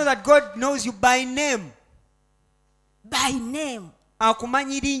erinnya. You know that God knows you by name. By name.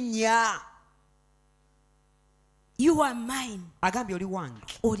 Akumanyi linnya. You are mine. Agambye oli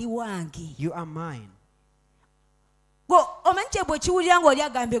wange. Oli wange. You are mine. Go omanyi kye bwe kiwulira ng'oli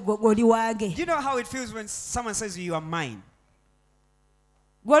agambye oli wange. Do you know how it feels when someone says you are mine?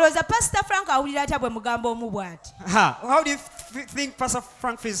 Gwolooza Pastor Frank awulira atya bwe mugamba omu bw'ati. How do you think Pastor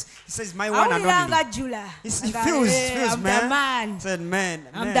Frank feels? He says my one and only. He feels I'm man. The man. Said man.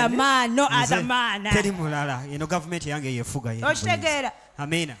 I'm the man, no other man. Teri mulala. You know government yange yefuga ye. Okitegeera.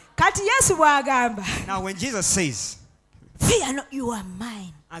 Amen. Kati Yesu bw'agamba. Now when Jesus says, fear not, you are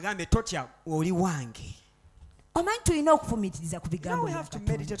mine. Agambye totya oli wange. Omanyi tulina okufumiitiriza ku bigambo. Now we have to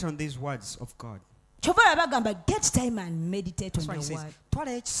meditate on these words of God. Get time and meditate on the word.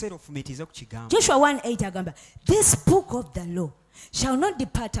 Joshua 1:8 agamba, this book of the law shall not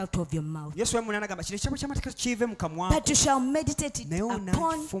depart out of your mouth, but you shall meditate it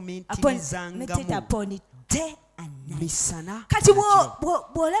upon it day and night. Kati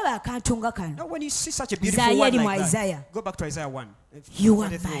bw'olaba akantu nga kano, Isaiah, go back to Isaiah 1. You are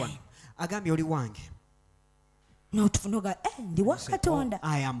mine. Agambye oli wange.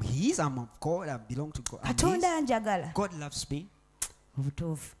 I am his, I'm of God, I belong to God. God loves me.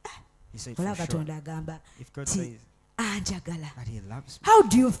 He said for sure. If God says that he loves me. How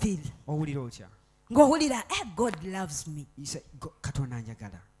do you feel? God loves me. He said,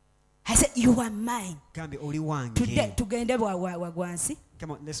 I said, you are mine. Today,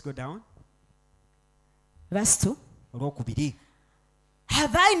 come on, let's go down. Verse 2.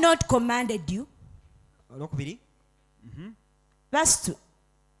 Have I not commanded you? Verse 2.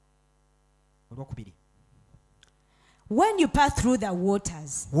 When you pass through the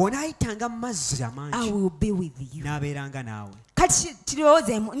waters, I will be with you. Even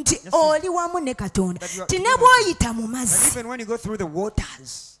when you go through the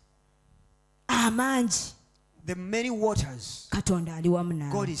waters, the many waters,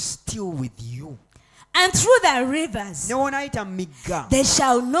 God is still with you. And through the rivers, they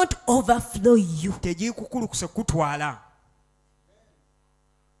shall not overflow you.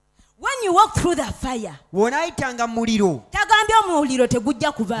 When you walk through the fire, he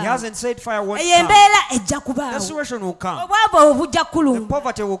hasn't said fire won't come. The situation will come. The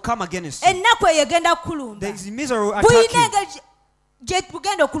poverty will come against you. The misery will attack you. It will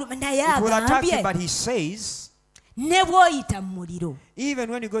attack you, but he says,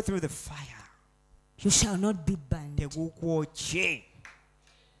 even when you go through the fire, you shall not be burned. The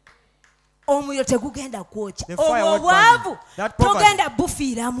The fire won't burn you. That poverty,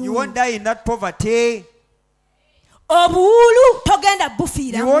 you won't die in that poverty.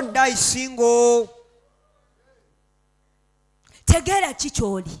 You won't die single.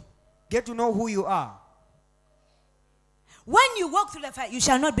 Get to know who you are. When you walk through the fire, you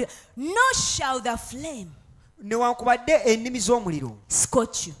shall not be, nor shall the flame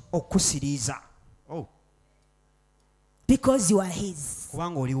scorch you. Oh. Because you are his.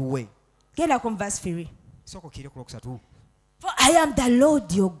 Get up on verse 3. For I am the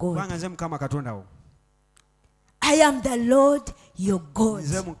Lord your God. I am the Lord your God.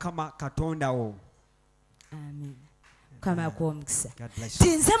 Amen. God bless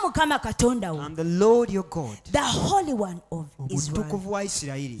you. I'm the Lord your God, the Holy One of Israel,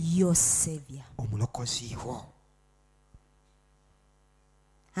 your Savior.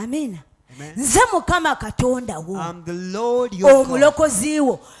 Amen. I'm the Lord your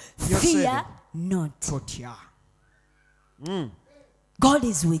God. Fear not. God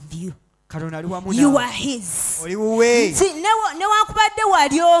is with you. You are his. Though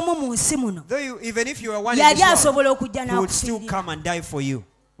even if you are one in this world, he would still come and die for you.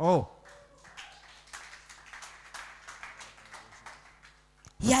 Oh.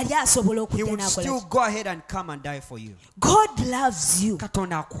 he would still go ahead and come and die for you. God loves you.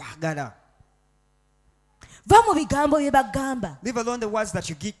 Katonda akwagala. Leave alone the words that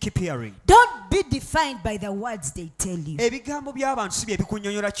you keep hearing. Don't be defined by the words they tell you.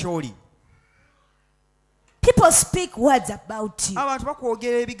 People speak words about you. And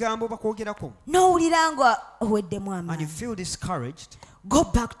you feel discouraged. Go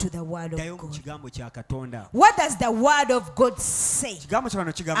back to the word of God. What does the word of God say?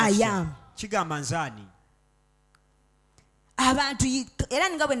 I am.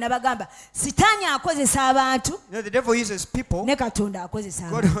 The devil uses people. God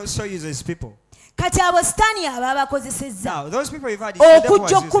also uses people. Now, those people you've had, the devil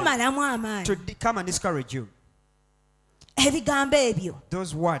has used them to come and discourage you.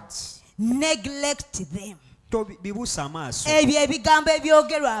 Those words, neglect them. The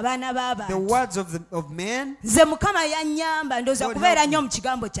words of men. I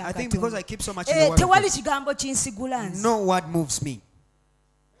think because I keep so much in the word of God, no word moves me.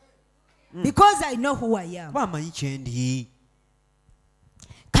 Because I know who I am.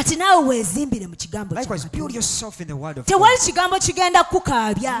 Likewise, build yourself in the word of God.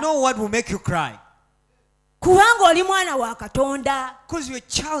 No word will make you cry. Because you're a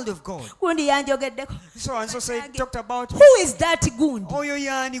child of God. So and so said, talked about who is that gundi? Oh,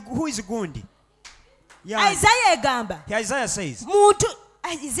 who is gundi? Isaiah says.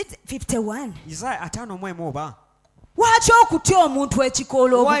 Is it 51? Isaiah Why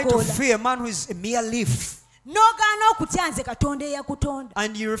to fear a man who is a mere leaf?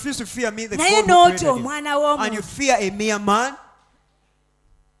 And you refuse to fear me, the God who created you. And you fear a mere man?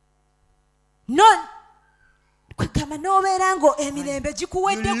 No. Because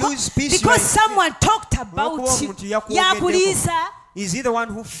someone talked about you. Is he the one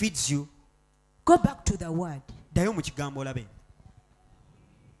who feeds you? Go back to the word. Don't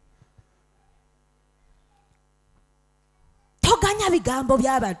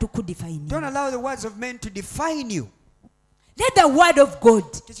allow the words of men to define you. Let the word of God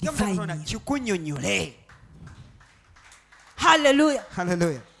define you. Hallelujah.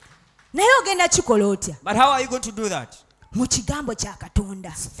 Hallelujah. But how are you going to do that?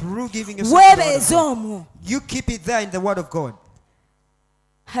 Through giving yourself to the word of God. You keep it there in the word of God.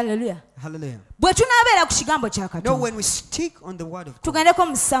 Hallelujah. Hallelujah. No, when we stick on the word of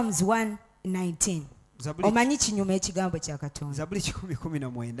God. Psalms 119. Omanyi kinyuma ekigambo kya Katonda. Zaburi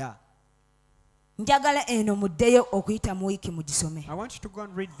 119. Njagala eno muddeyo okuyita mu wiiki mugisome. I want you to go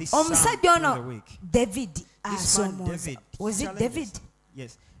and read this Omusajja Psalm ono David asomooza. Was it David?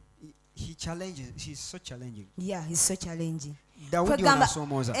 Yes. He challenges. He's so challenging. Yeah, he's so challenging. Daudi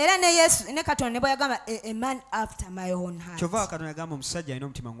onasomooza. Era ne Yesu ne Katonda ne bwe yagamba a man after my own heart. Kyova Katonda yagamba omusajja alina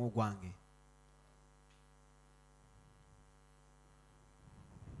omutima ng'ogwange.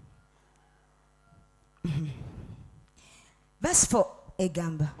 Verse 4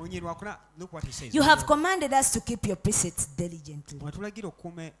 egamba. Look what he says. You have commanded us to keep your precepts diligently.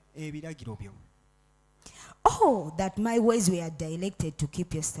 Oh, that my ways were directed to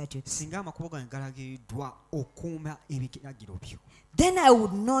keep your statutes. Then I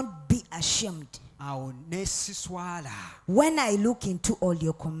would not be ashamed when I look into all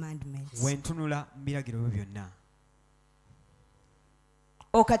your commandments.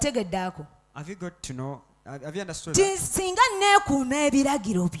 Have you got to know? Have you understood that?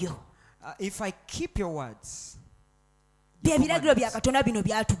 If I keep your words, the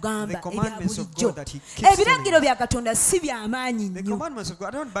commandments of God that He keeps the commandments of God,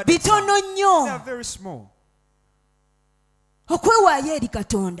 I don't bad they are very small.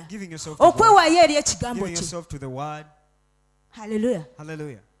 Giving yourself to the word. Hallelujah.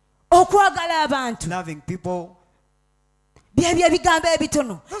 Hallelujah. Loving people. I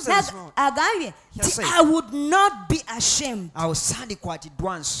would not be ashamed when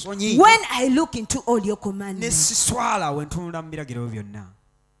I look into all your commandments. When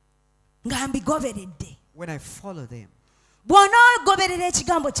I follow them. When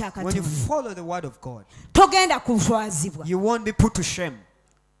you follow the word of God, you won't be put to shame.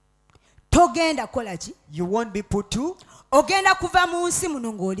 You won't be put to. You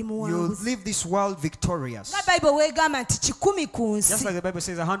leave this world victorious. Just like the Bible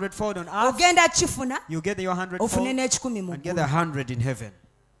says, 100-fold on earth, you get your 100-fold and get 100 in heaven.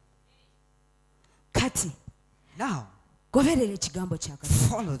 Now,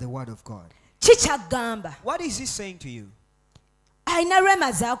 follow the word of God. What is he saying to you?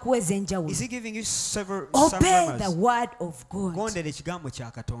 Is he giving you some obey the word of God.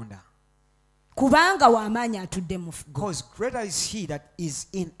 Because greater is he that is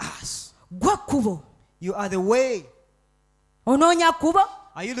in us. You are the way.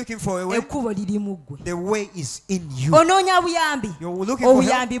 Are you looking for a way? The way is in you. You're looking for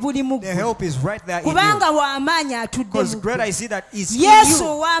help. The help is right there in you. Because greater is he that is in you.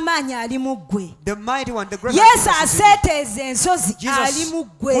 The mighty one, the greater is in you. Jesus,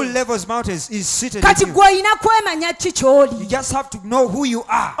 who levels mountains, is seated in you. You just have to know who you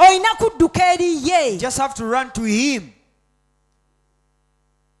are. You just have to run to him.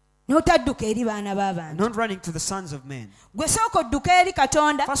 Not running to the sons of men. First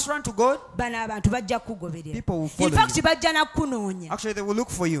run to God. People will follow you. Actually, they will look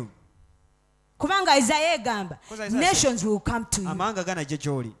for you. Nations will come to you.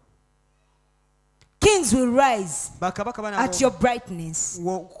 Kings will rise at your brightness.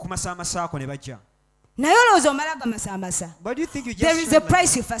 But do you think you just there is a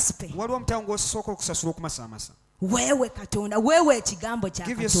price you first pay.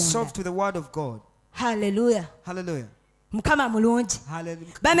 Give yourself to the word of God. Hallelujah. Hallelujah.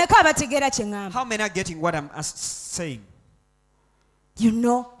 Hallelujah. How many are getting what I'm saying? You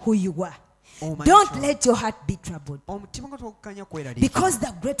know who you are. Don't let your heart be troubled. Because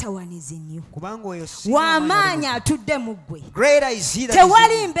the greater one is in you. Greater is he that is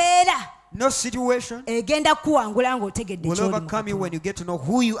in you. No situation will overcome you when you get to know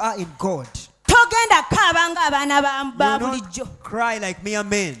who you are in God. You will not cry like mere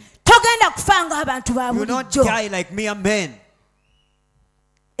men. You will not die like mere men.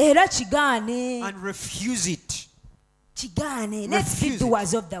 And refuse it. Let's be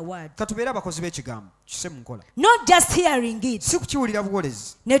doers of the word. Not just hearing it.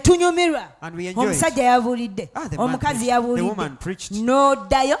 And we enjoy it. The woman preached.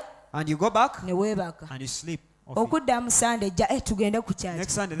 And you go back and you sleep.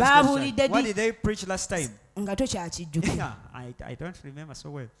 Next Sunday, what did they preach last time? Yeah, I don't remember so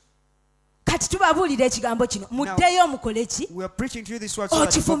well. Now, we are preaching to you this word so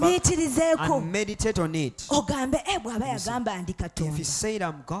that you go back and meditate on it. If he said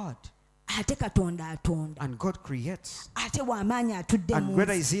I'm God, and God creates, and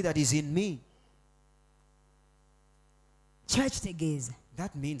greater is he that is in me,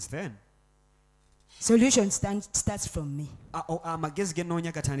 that means then solution starts from me.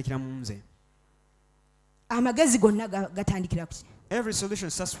 Every solution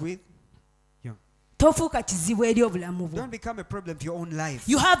starts with you. Don't become a problem to your own life.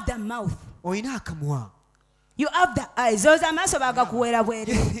 You have the mouth. You have the eyes. You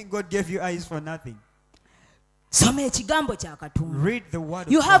think God gave you eyes for nothing? Read the word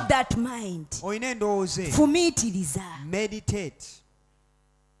of you God. Have that mind. Meditate.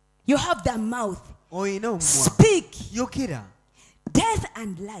 You have the mouth. Speak. Death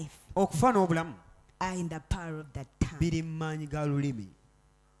and life are in the power of that tongue.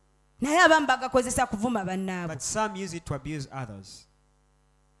 But some use it to abuse others.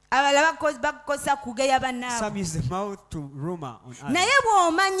 Some use the mouth to rumor on others.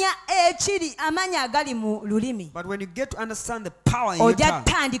 But when you get to understand the power in your tongue,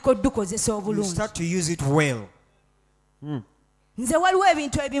 you start to use it well.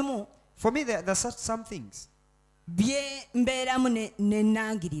 For me, there are some things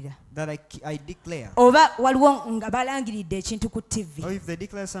that I declare. Or if they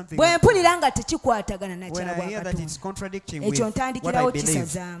declare something, when I hear that it's contradicting with what I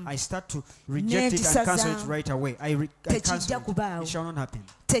believe, I start to reject it and cancel it right away. I cancel it. It shall not happen.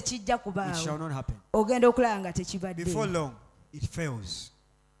 It shall not happen. Before long, it fails.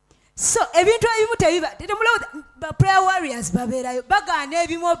 So ebintu ebimu tebiba prayer warriors baberayo bagana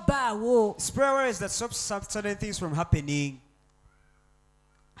ebimu baawo. Prayer warriors that stop certain things from happening.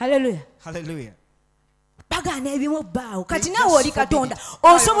 Hallelujah. Hallelujah. Bagana ebimu baawo. Kati nawe oli Katonda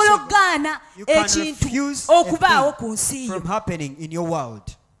osobola okugana ekintu okubaawo ku nsi from happening in your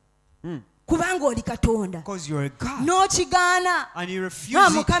world. Kubanga oli Katonda. Because you are a God. N'okigana. And you refuse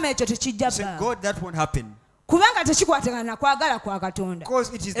it. Mukama ekyo tekijja baawo. Say, God, that won't happen. Kubanga tekikwatagana na kwagala kwa Katonda.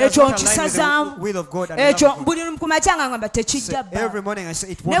 Ekyo nkisazaamu. Ekyo buli kumakyanga ngamba tekijja baawo. Every morning I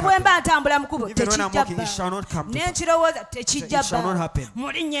say it won't happen. Ne bwe mba ntambula mu kkubo tekijja baawo. It shall not come to pass. N'ekirowooza tekijja baawo.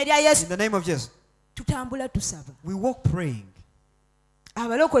 Mu linnya erya Yesu. In the name of Jesus. Tutambula tusaba. We walk praying.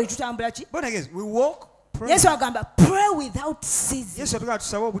 Abalokole tutambula ki? But again, we walk praying. Yesu agamba pray without ceasing. Yesu atugamba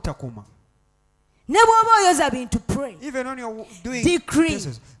tusaba obutakoma. Ne bw'oba oyoza bintu pray. Even when you're doing decree.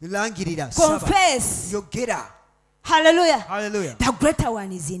 Confess. Yogera. Hallelujah. Hallelujah. The greater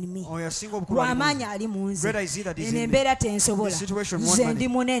one is in me. Wamanya ali munze. Enembeera tensobola. Nze ndi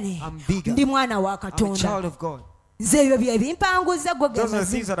munene. Ndi mwana wa Katonda. Nze ebyo bye bimpanguza gwe Those are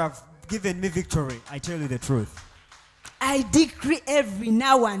things that have given me victory. I tell you the truth. I decree every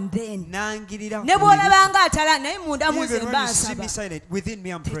now and then. Ne bw'olabanga atala naye munda muze mbansaba. Within me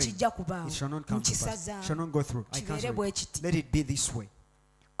I'm praying. It shall not come to pass. Shall not go through. I cancel it. Let it be this way.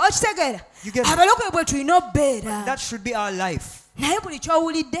 Okitegeera abalokowe bwe tulina obbeera. That should be our life. Naye buli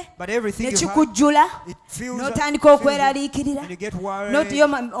ky'owulidde nekikujjula n'otandika okweraliikirira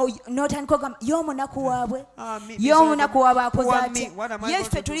n'otandika ogamba y'omunaku waabwe y'omunaku waabwe akoze atya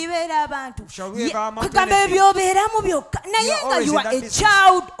yeffe tulibeera abantu kwegamba ebyobeeramu byokka naye nga you are a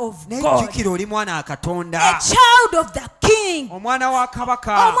child of God, oli mwana wa Katonda, a child of the King. omwana wa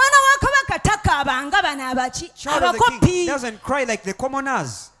kabaka takaabanga bano abaki abakopi. Doesn't cry like the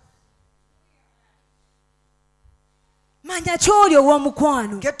commoners. Manya ky'oli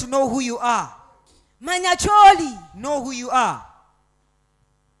ow'omukwano. Get to know who you are. Manya ky'oli. Know who you are.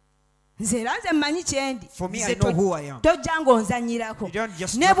 Nze mmanyi kyendi. For me, I know who I am. Tojja ng'onzanyirako. You don't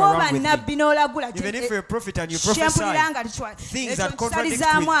just ne walk bw'oba around with nnabbi n'olagula Even if you're a prophet and you prophesy things that contradict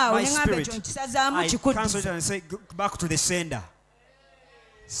with my spirit, I cancel it and say, go back to the sender.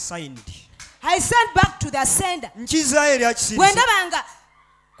 Signed. I send back to the sender. Bwendabanga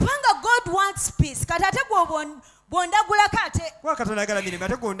kubanga God wants peace. Kati ate bw'ondagulako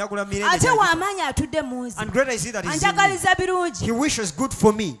ate w'amaanyi atudde mu nze anjagaliza birungi. He wishes good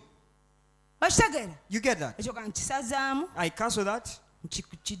for me. Okitegeera? You get that? Ekyo kankisazaamu. I cancel that.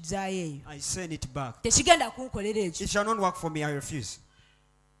 Nkikukizzaayo eyo. I send it back. Tekigenda kunkolera ekyo. It shall not work for me. I refuse.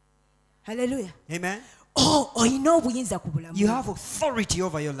 Hallelujah. Amen. Oyina obuyinza ku bulamu. You have authority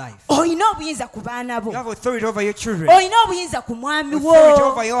over your life. Oyina obuyinza ku baana bo. You have authority over your children. Oyina obuyinza ku mwami wo. Authority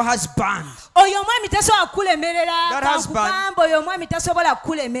over your husband. Oyo omwami tasobola kukulemerera. Kakugamba oyo omwami tasobola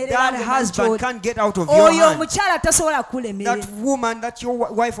kukulemerera. That husband can't get out of your hand. Oyo omukyala tasobola kukulemerera. That woman, that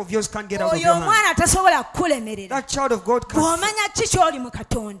your wife of yours can't get out of your hand. Oyo omwana tasobola kukulemerera. That child of God can't. Bw'omanya ki ky'oli mu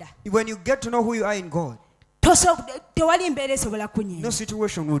Katonda. When you get to know who you are in God, tewali mbeera esobola kunyeenya. no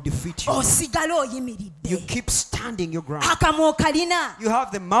situation will defeat you. Osigala oyimiridde. You keep standing your ground. Akamwa okalina. You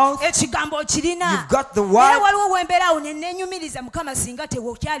have the mouth. Ekigambo okirina. You've got the word. Era waliwo wembeera awo ne neenyumiriza Mukama singa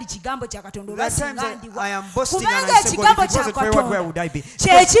tewokyali kigambo kya Katonda oba singa ndiwa. Kubanga ekigambo kya Katonda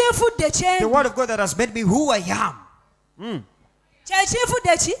kyekinfudde kyendi. The word of God that has made me who I am.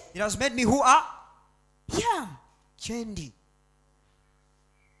 Kyekinfudde ki? It has made me who I am. Kyendi.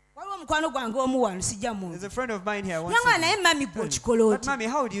 There's a friend of mine here. But mommy,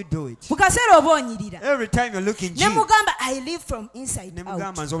 how do you do it? Every time you're looking, I live from inside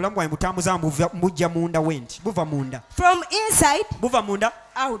out. From inside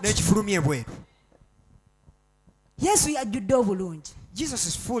out. Yes, we are obulungi. Jesus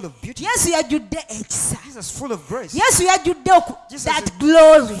is full of beauty. Yes, we are Jesus is full of grace. Yes, we are that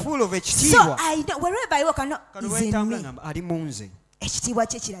glory. Full of so I know wherever I walk, I know is in me. His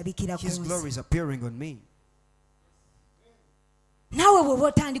glory is appearing on me.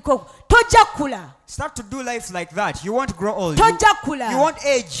 Start to do life like that. You won't grow old. You won't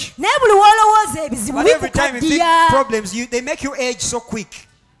age. But every time you think problems, they make you age so quick.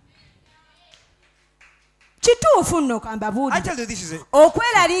 I tell you, this is it.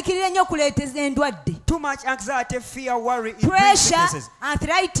 Too much anxiety, fear, worry, pressure,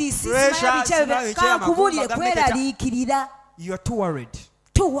 arthritis, you are too worried.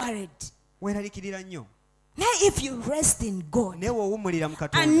 Now if you rest in God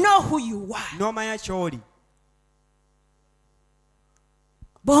and know who you are,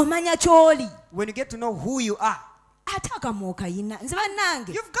 when you get to know who you are, you've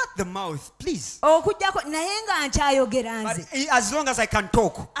got the mouth, please. But as long as I can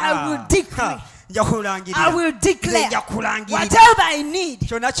talk, I will decree. I will declare whatever I need,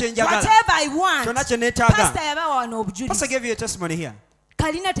 whatever I want. Pastor gave you a testimony here.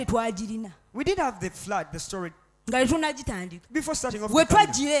 We did have the flood, the story. Before starting off,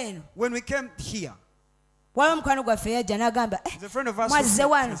 when we came here, the friend of us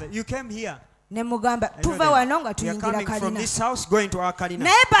said, you came here. We are coming from this house going to our Kalina.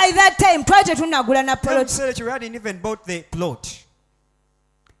 By that time, said that you hadn't even bought the plot.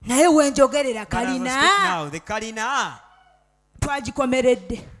 Now the Kalina,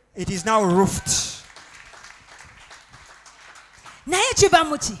 it is now roofed.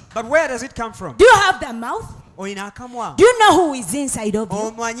 But where does it come from? Do you have the mouth? Do you know who is inside of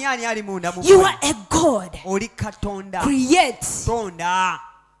you? You are a God. Create. For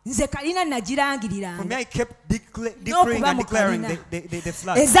me, I kept declaring and declaring the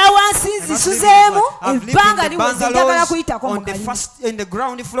flood. I've lived in the bungalows in the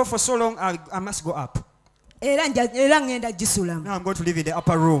ground floor for so long, I must go up. Now I'm going to live in the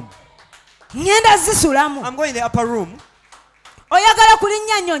upper room. I'm going in the upper room.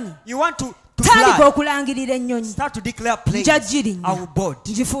 You want to Start to declare planes. I will board.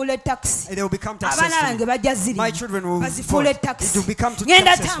 They will become taxes. My children will board. It will become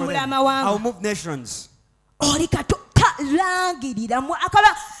taxes for them. I will move nations.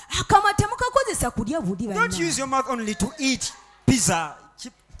 Don't use your mouth only to eat pizza.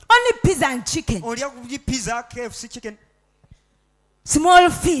 Only pizza and chicken. Pizza, KFC, chicken. Small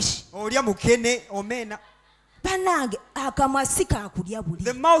fish.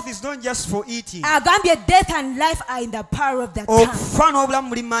 The mouth is not just for eating. Death and life are in the power of the tongue.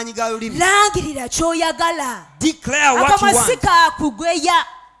 Declare what you want.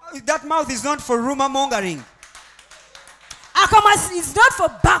 That mouth is not for rumor mongering. It's not for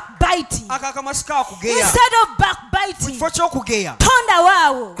backbiting. Instead of backbiting,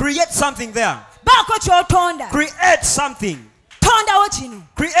 create something there. Create something.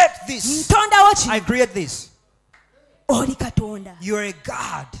 Create this. I create this. You are a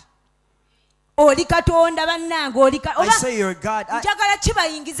God. I say you're a God.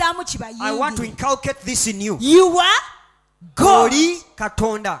 I want to inculcate this in you. You are God.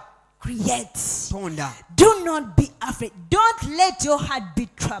 Create. Do not be afraid. Don't let your heart be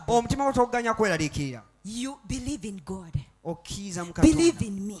troubled. You believe in God. Believe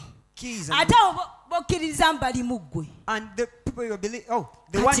in me. And the people you believe,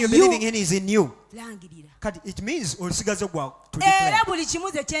 the one you're believing in is in you. It means to declare.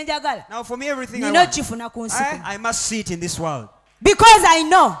 Now for me, everything I must see it in this world. Because I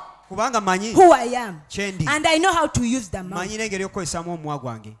know who I am. And I know how to use the mouth.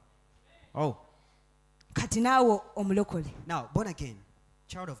 Oh. Now, born again,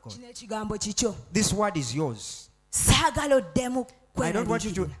 child of God. This word is yours. I don't want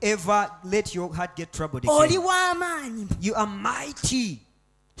you to ever let your heart get troubled again. You are mighty.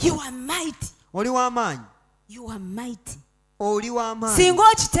 You are mighty. You are mighty.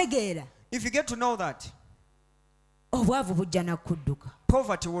 If you get to know that,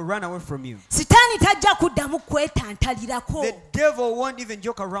 poverty will run away from you. The devil won't even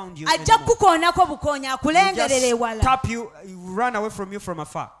joke around you anymore. Just tap you, run away from you from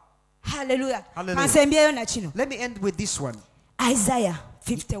afar. Hallelujah. Hallelujah. Let me end with this one. Isaiah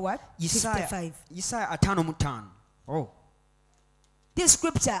 50 what? 55. Isaiah 55. Oh. This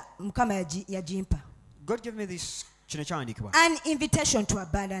scripture God gave me this. An invitation to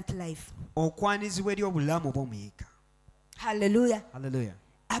abundant life. Hallelujah. Hallelujah.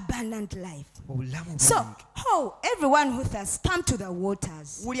 Abundant life. So, everyone who thirsts, come to the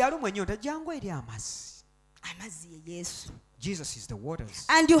waters. Jesus is the waters.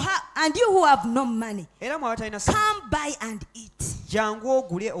 And you who have no money, come buy and eat.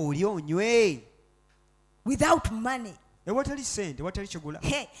 Without money.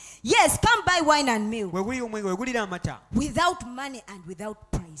 Hey, yes, come buy wine and milk. Without money and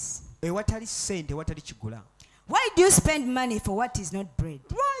without price. Why do you spend money for what is not bread?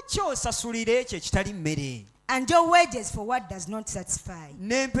 And your wages for what does not satisfy?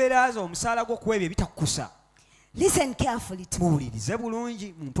 Listen carefully to me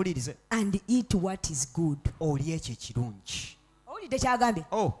and eat what is good.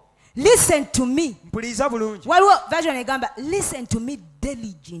 Oh. Listen to me. Listen to me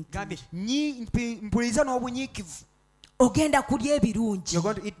diligently. You're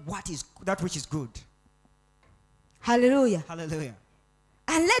going to eat that which is good. Hallelujah. Hallelujah.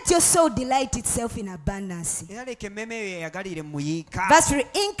 And let your soul delight itself in abundance. Verse 3,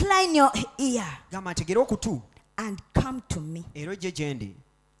 incline your ear and come to me.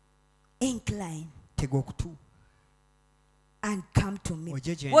 Incline and come to me.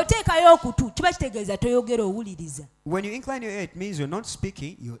 When you incline your ear, it means you're not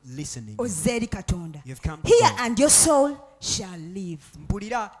speaking, you're listening. You've come to Hear God. and your soul shall live.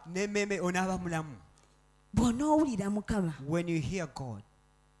 When you hear God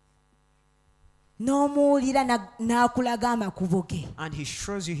and He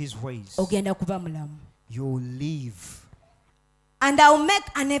shows you His ways, you will live. And I will make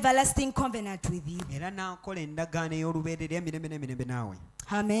an everlasting covenant with you.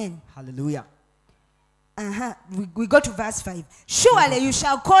 Amen. Hallelujah. We go to verse 5. Surely you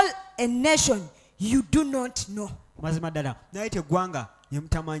shall call a nation you do not know. You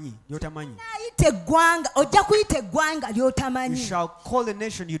shall call a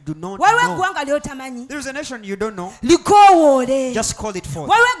nation you do not know. There is a nation you don't know. Just call it forth.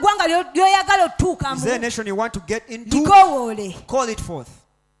 Is there a nation you want to get into? Call it forth.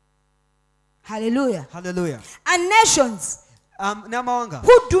 Hallelujah. Hallelujah. And nations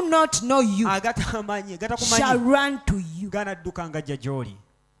who do not know you shall run to you.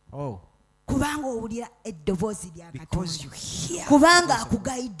 Oh. kubanga owulira eddoboozi lya Because you Katonda hear. kubanga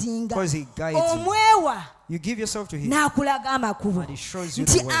akugaidinga Because he guides you. omwewa You give yourself to him. n'akulaga amakubo And he shows you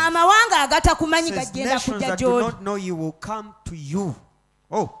nti the way. amawanga agatakumanyi Says gagenda nations kujja that do gy'oli not know you will come to you.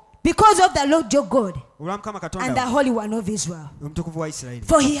 Oh. because of the Lord your God Olwamukama and the Katonda Holy One of Israel, omutukuvu wa Isirayiri.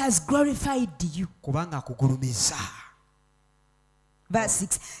 for he has glorified you. Kubanga akugulumiza. Verse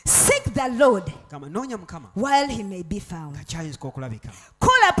 6. Seek the Lord Kama noonya Mukama. while he may be found. Kakyayinzika okulabika.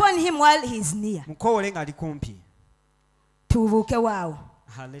 Call upon him while he is near. Mukoowole ng'ali kumpi. Tubuuke waawo.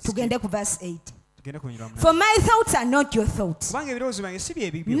 Let's Tugende ku verse 8. tugende kunyura mu. For my thoughts are not your thoughts, Kubanga ebirowoozo byange si bye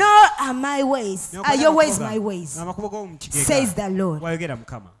bibyo. nor are my ways, are your ways my ways, Amakubo g'omu kigega. says the Lord. Bw'ayogera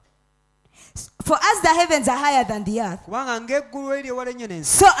Mukama. For as the heavens are higher than the earth, Kubanga ng'eggulu eri ewala ennyo n'ensi.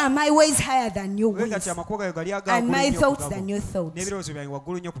 so are my ways higher than your Bwe ways, gati amakubo gayo gali aga and waggulu my nnyo ku thoughts gabo. than your thoughts. N'ebirowoozo byange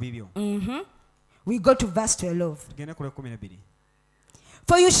waggulu nnyo ku bibyo. We go to verse 12. Tugende ku lw'ekkumi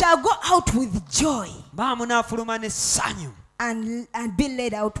For you shall go out with joy Ba munaafuluma n'essanyu. and be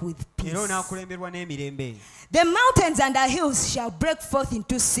led out with peace. Era onaakulemberwa n'emirembe. The mountains and the hills shall break forth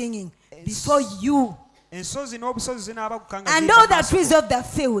into singing before you, Ensozi n'obusozi zinaabagukanga. and all the trees of the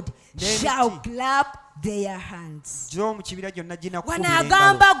field N'emiti. shall clap their hands. Gy'omu kibira gyonna ginakubira Wano engalo.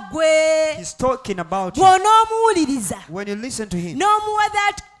 agamba gwe He's talking about you. bw'onoomuwuliriza When you listen to him n'omuwa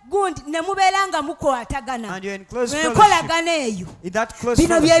that gundi ne mubeera nga mukwatagana and you're in close fellowship, enkolagana eyo in that close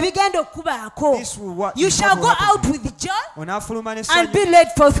bino bye fellowship, bigenda okubaako. this will what You is shall what go will happen out to you. with joy Onaafuluma and n'essanyu. be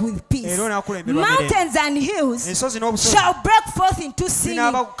led forth with peace. Era onaakulemberwa mirembe. Mountains and hills Ensozi n'obusozi shall break forth into singing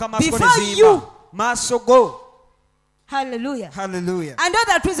zinaabaguka maaso go ne before ziyimba. you. Maaso go. Hallelujah. Hallelujah. And all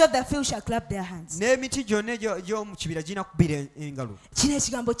the trees of the field shall clap their hands. N'emiti gyonna gy'omu kibira ginakubira engalo. Kino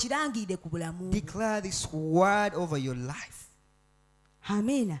ekigambo kirangiire ku bulamu. Declare this word over your life.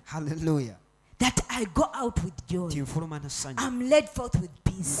 Amina. Hallelujah. That I go out with joy. Tinfuluma n'essanyu. I'm led forth with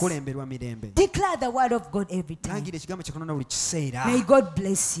peace. Nkulemberwa mirembe. Declare the word of God every time. Langira ekigambo kya Katonda buli kiseera. May God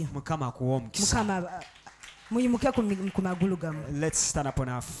bless you. Mukama akuwa omukisa. Mukama muyimuke ku magulu gammwe. Let's stand up on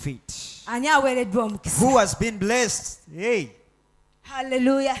our feet. Ani aweereddwa omukisa? Who has been blessed? Hey.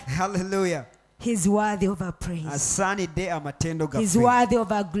 Hallelujah. Hallelujah. He's worthy of our praise. Asaanidde amatendo He's gaffe. worthy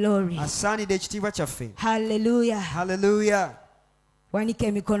of our glory. Asaanidde ekitiibwa kyaffe. Hallelujah. Hallelujah. Wanika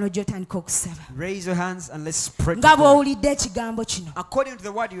emikono gyo otandika okusaba. Raise your hands and let's pray. Nga bw'owulidde ekigambo kino. According to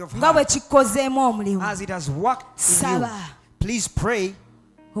the word you have Nga bwe heard, kikozeemu omulimu. as it has worked in you, Saba. please pray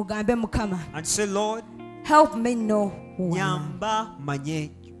Ogambe Mukama. and say, Lord, Help me know who I am. nyamba manye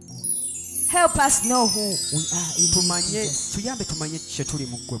Help us know who we are in tumanye Jesus. tuyambe tumanye kye tuli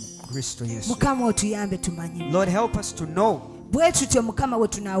mu ggwe mu Kristo Yesu. Mukama otuyambe tumanye. Lord, help us to know. Bwe tutyo Mukama we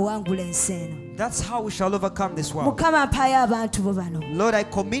tunaawangula ensi eno. That's how we shall overcome this world. Mukama mpaayo abantu bo bano. Lord, I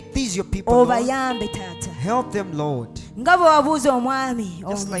commit these your people, Lord. Obayambe taata. Help them, Lord. Nga bwe wabuuza omwami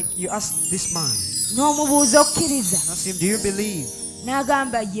Just like you asked this man, n'omubuuza okkiriza. ask him, do you believe?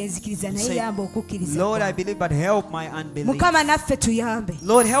 N'agamba ye nzikiriza naye Say, yamba okukkiriza. Lord, I believe, but help my unbelief. Mukama naffe tuyambe.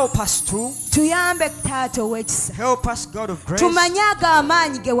 Lord, help us too. Tuyambe taata ow'ekisa. Help us, God of grace, Tumanye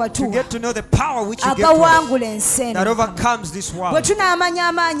ag'amaanyi ge to watuwa. get to know the power which you give to us Agawangula ensi eno. that overcomes this Bwe world. tunaamanya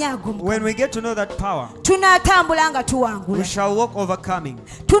amaanyi ago When we get to know that power, tunaatambula nga we tuwangula. shall walk overcoming.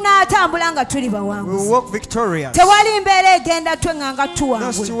 Tunaatambula nga tuli We will bawanguzi. walk victorious. Tewali mbeera egenda tweŋŋanga No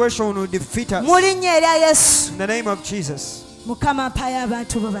tuwangula. situation will defeat us. Mu linnya erya Yesu. In the name of Jesus. Mukama mpaayo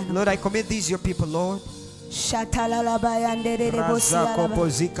abantu bo bano. Lord, I commit these your people, Lord. Shatalalabayanderere bosiyalaba.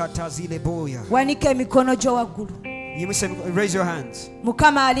 Razakopozikatazileboya. Wanika emikono gyo waggulu. You say, raise your hands.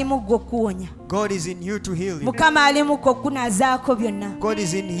 Mukama ali mu ggwe okuwonya. God is in you to heal you. Mukama ali mu ggwe okunazaako byonna. God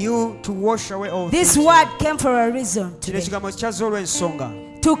is in you to wash away all This things. word came for a reason Kino today. ekigambo kyazze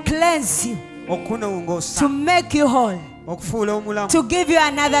olw'ensonga. To cleanse you, Okunongoosa. to make you whole, Okufuula omulamu. to give you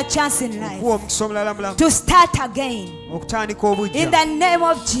another chance in life, Okuwa omukisa omulala mulamu. to start again. Okutandika In obujja. the name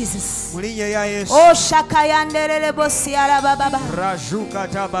of Jesus. Mu linnya erya Yesu. Oh shakayanderere bosiyala baba. Rajuka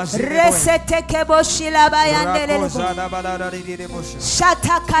tabazileboya. Reseteke boshila bayanderere bo. Rakoza dabaladariribosha.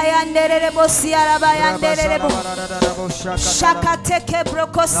 Shatakayanderere bosiyala bayanderere bo. Shakateke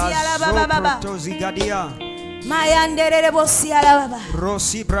brokosiyala baba baba. Mayanderere bosiyala baba.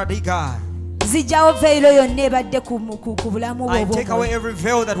 Rosi bradiga. Zijawo veilo yonna ebadde ku bulamu I take bwo. away every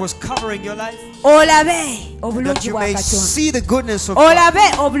veil that was covering your life. that you may see the goodness of God.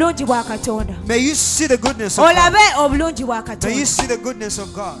 May you see the goodness of God. May you see the goodness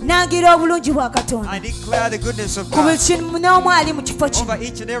of God. I declare the goodness of God over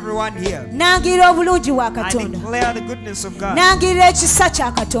each and every one here. I declare the goodness of God. I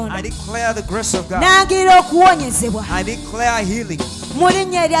declare the grace of God. I declare healing. In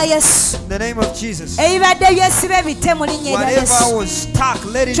the name of Jesus. Whatever was stuck,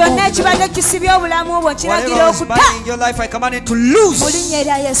 let it move. Whatever was binding in your life, I command it to loose.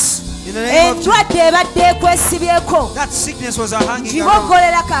 In the name of Jesus. That sickness was hanging around.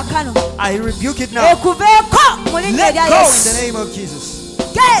 I rebuke it now. Let go in the name of Jesus.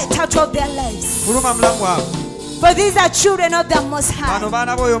 Get out of their lives. For these are children of the Most High.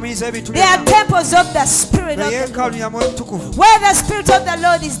 They are temples of the Spirit of the Lord. Where the Spirit of the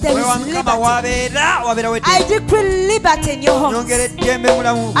Lord is, there is liberty. I decree liberty in your homes.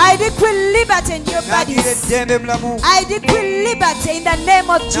 I decree liberty in your bodies. I decree liberty in the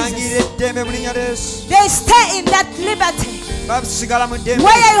name of Jesus. They stay in that liberty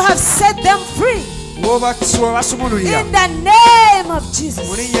where you have set them free. In the name of Jesus.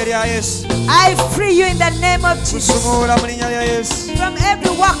 I free you in the name of Jesus from every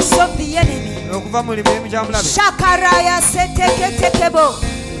works of the enemy. Shakaraya seteketekebo.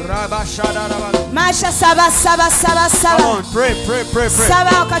 Masha saba saba saba saba. Come on, pray.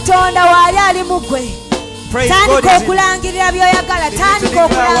 Saba katonda wali ali mugwe. Tandika okulangirira byoyagala. Tandika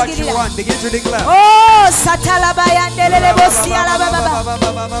okulangirira. Oh, satalabayandelele bosiyalababa.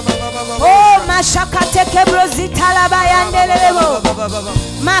 Oh, mashakateke zitalabayandelele.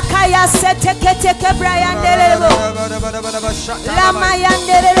 Makaya seteketeke brayandelele.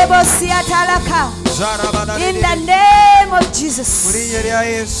 Lamayandelele bosiyatalaka. In the name of Jesus,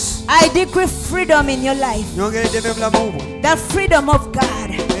 I decree freedom in your life. The freedom of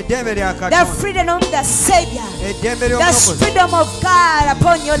God. The freedom of the Savior. The freedom of God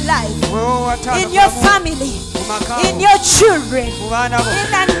upon your life. In your family. In your children.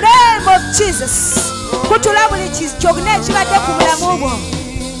 In the name of Jesus.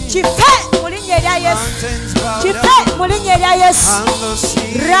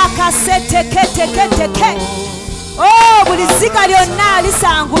 Oh,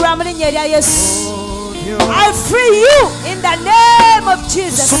 I free you in the name of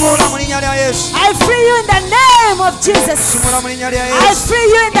Jesus. I free you in the name of Jesus. I free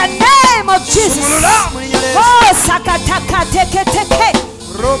you in the name of Jesus. Oh, sakataka teke teke.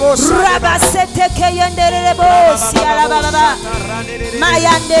 Whom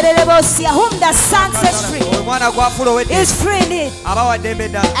the Son sets free is free indeed.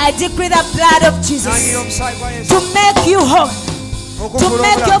 I decree the blood of Jesus to make you whole, to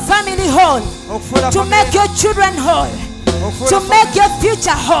make your family whole, to make your children whole, to make your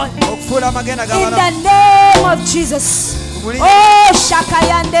future whole. In the name of Jesus. Oh,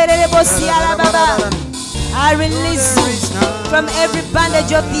 I release you from every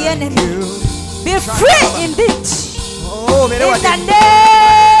bandage of the enemy. Be free indeed. In the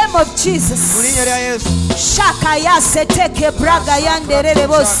name of Jesus. Shakaya seteke braga yande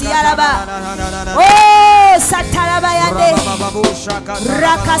rebo siaraba. Oh, sataraba yande.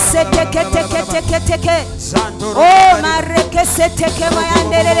 Raka seteke teke teke teke. Oh, mareke seteke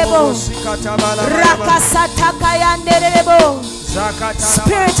mayande rebo. Raka sataka yande rebo.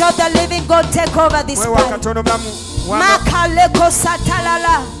 Spirit of the living God, take over this body. Makaleko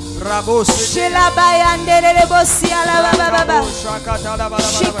satalala.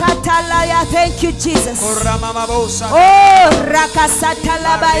 Thank you, Jesus. Oh,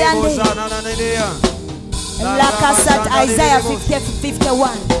 Rakasatalabayande. Lakasat Isaiah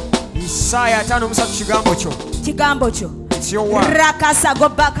 50:51. It's your word. Rakasa, go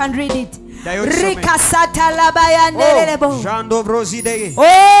back and read it.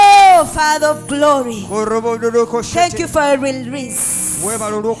 Oh, Father of glory, thank you for a release.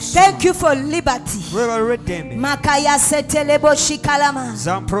 Thank you for liberty. Makaya setelebo shikalama.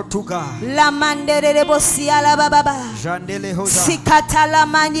 La manderebo siala baba. Sikatala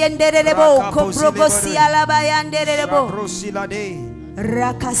manyenderebo koprobo siala bayanderebo.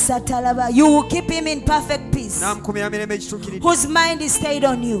 You will keep him in perfect peace, whose mind is stayed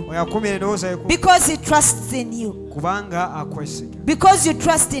on you, because he trusts in you, because you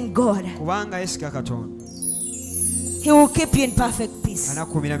trust in God. He will keep you in perfect peace.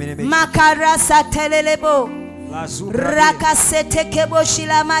 Makarasa telelebo. Rakasetekebo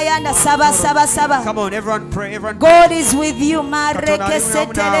shilamayanda saba saba saba. Come on, everyone pray. Everyone God is with you. Mareke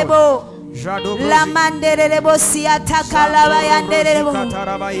setelebo. La mandere bosi atakala bayandere bo.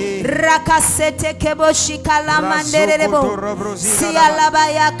 Rakasete kebo shikala mandere bo. Siala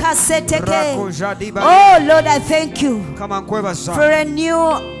baya kasete ke. Oh Lord, I thank you for a new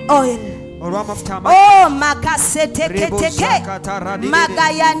oil. Oh makasete keteke.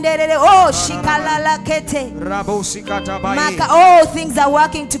 Magayandere. Oh shikalala kete. Maka. Oh, things are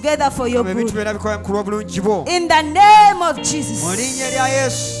working together for your good. In the name of Jesus.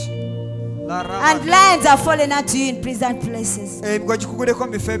 And lions are falling unto you in pleasant places.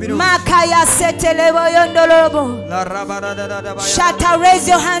 Makaya setelebo yondolobo. Shatta, raise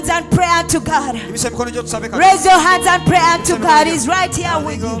your hands and pray unto God. Raise your hands and pray unto God. He's right here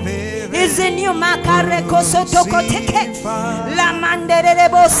with you. He's in you. Makareko sotoko teke. La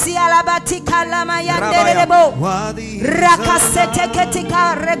manderebo sialabatika la mayanderebo. Rakasete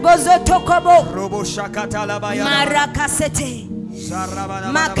ketika regozo tokobo. Marakasete.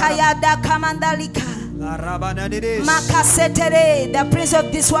 Makayada kamandalika. Makasetere. The prince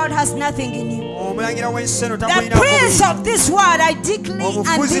of this world has nothing in you. The prince of this world, I declare and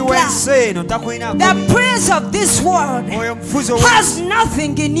declare. The prince of this world has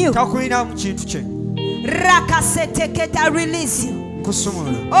nothing in you. Rakaseteketa, release you.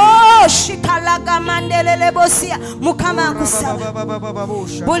 Oh, shikalaga mandelele bosia. Mukama kusaba.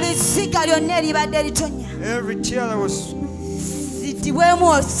 Bulisika lyoneri badelitonya. Every tear that was.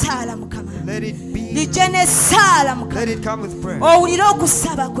 Let it be. Let it come with prayer.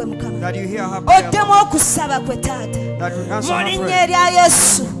 That you hear her prayer. That you answer her prayer.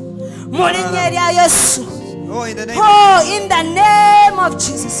 Oh, in the name in the name of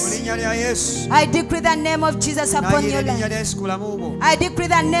Jesus. I decree the name of Jesus upon your life. I decree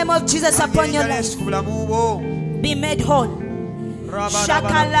the name of Jesus upon your life. Be made whole.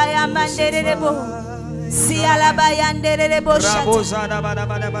 Shakalaya manderebo. May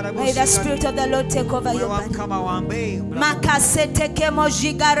the Spirit of the Lord take over your body.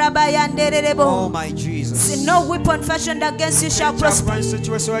 Oh my Jesus. No weapon fashioned against you shall prosper.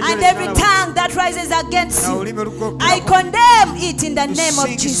 And every tongue that rises against you, I condemn it in the name of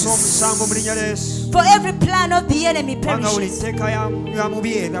Jesus. For every plan of the enemy perishes.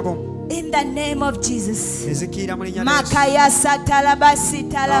 In the name of Jesus.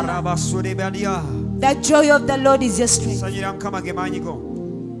 The joy of the Lord is your strength. I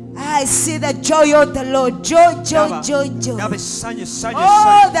see the joy of the Lord. Joy, joy, joy, joy.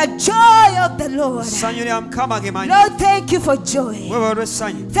 Oh, the joy of the Lord. Lord, thank you for joy.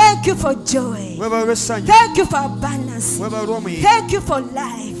 Thank you for joy. Thank you for abundance. Thank you for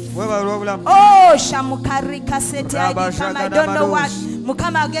life. Oh, Shamukarika Sete, I don't know what.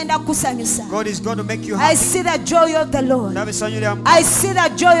 God is going to make you happy. I see the joy of the Lord. I see the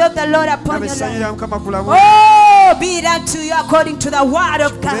joy of the Lord upon your life. Oh, be it unto you according to the word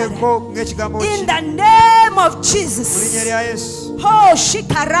of God. In the name of Jesus. Oh,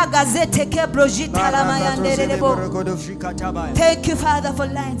 Shikaraga Zete Kebrojita Lamayanderebo. Thank you, Father, for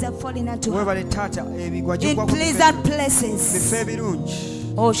lines are falling unto her. In pleasant places.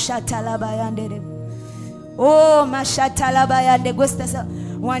 Oh, Shatalabayandere. Oh, Mashatalabayande.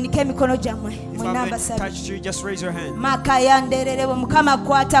 Wanike mikono jamwe. Touched you, just raise your hand. Makayanderebo. Mukama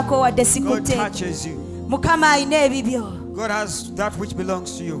kwatako wa desikote. God touches you. Mukama ine bibyo. God has that which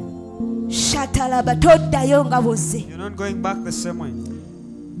belongs to you. Shatalaba toddayo nga bose. You're not going back the same way.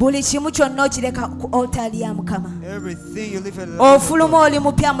 Buli kimu kyonna okireka ku altar ya Mukama. Everything you live at. Ofuluma oli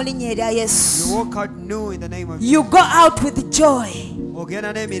mupya mu linnya erya Yesu. You walk out new in the name of Jesus. You go out with joy.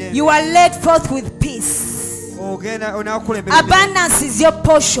 You are led forth with peace. Abundance is your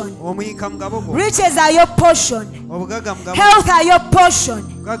portion. Riches are your portion. Health are your portion.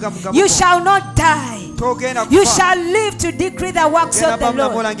 You shall not die. You shall live to decree the works of the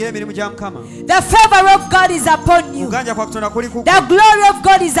Lord. The favor of God is upon you. The glory of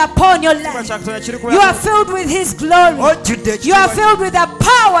God is upon your life. You are filled with His glory. You are filled with the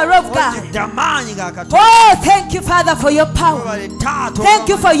power of God. Oh, thank you, Father, for your power. Thank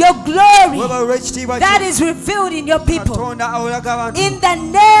you for your glory that is revealed in your people. In the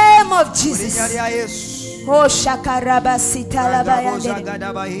name of Jesus. Oh, Shakaraba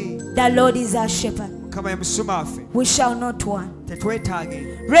Sitalabayande. The Lord is our shepherd. We shall not want.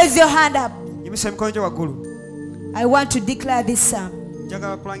 Raise your hand up. I want to declare this psalm.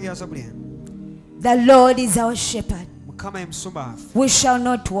 The Lord is our shepherd. We shall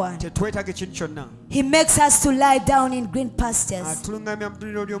not want. He makes us to lie down in green pastures.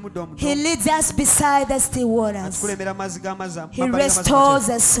 He leads us beside the still waters. He restores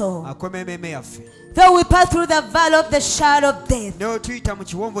us soul. Though we pass through the valley of the shadow of death,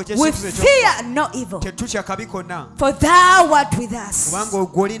 we fear no evil. For thou art with us.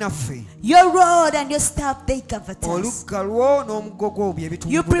 Your rod and your staff, they comfort us.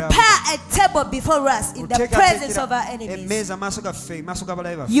 You prepare a table before us in the presence of our enemies.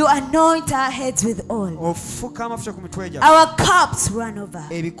 You anoint our heads with oil. Our cups run over.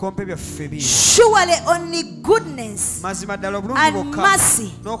 Surely only goodness and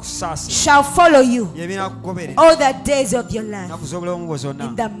mercy shall follow you all the days of your life.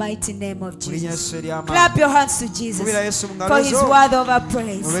 In the mighty name of Jesus. Clap your hands to Jesus for his word of our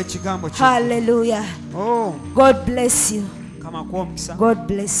praise. Hallelujah. God bless you. God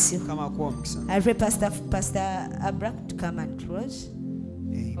bless you. I pray Pastor Abraham to come and close.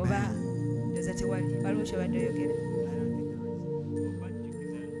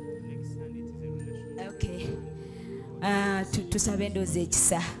 Okay.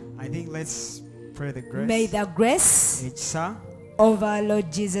 I think let's pray the grace. May the grace of our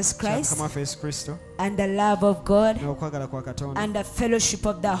Lord Jesus Christ and the love of God and the fellowship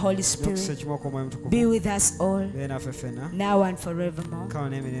of the Holy Spirit be with us all now and forevermore.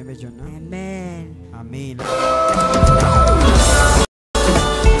 Amen. Amen.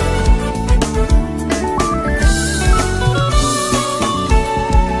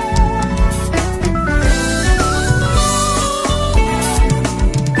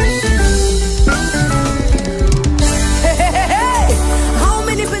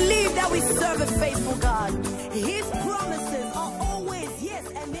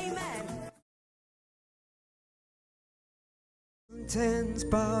 Mountains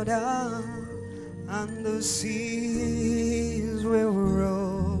bow down and the seas will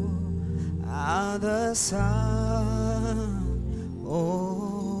roll at the sound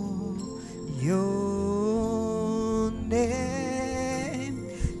of your name.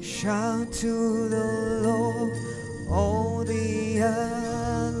 Shout to the Lord, all the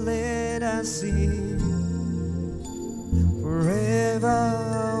earth, let us sing. Forever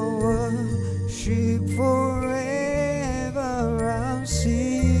I'll worship, forever I'll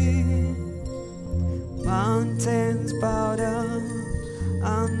sing. Mountains bow down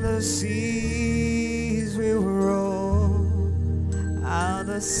and the seas will roll at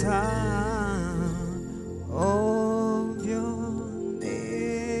the sound of your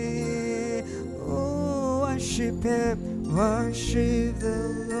name. Oh, worship him, worship the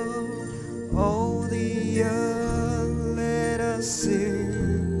Lord, all the earth, let us sing.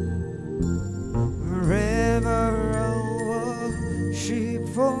 Forever I'll worship,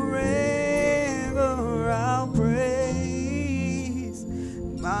 forever I'll praise.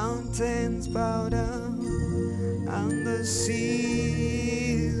 Mountains bow down and the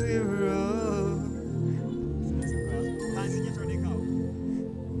seas will roll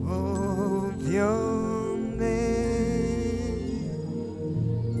of your name.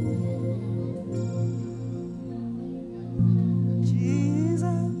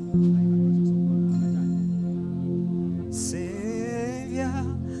 Jesus, Savior,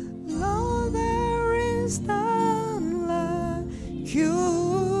 Lord, there is none like you.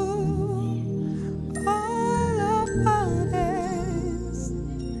 All of our days,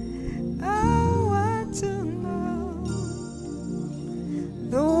 I want to know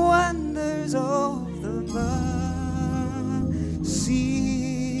the wonders of the mercy,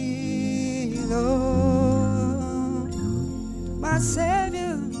 Lord. My Savior,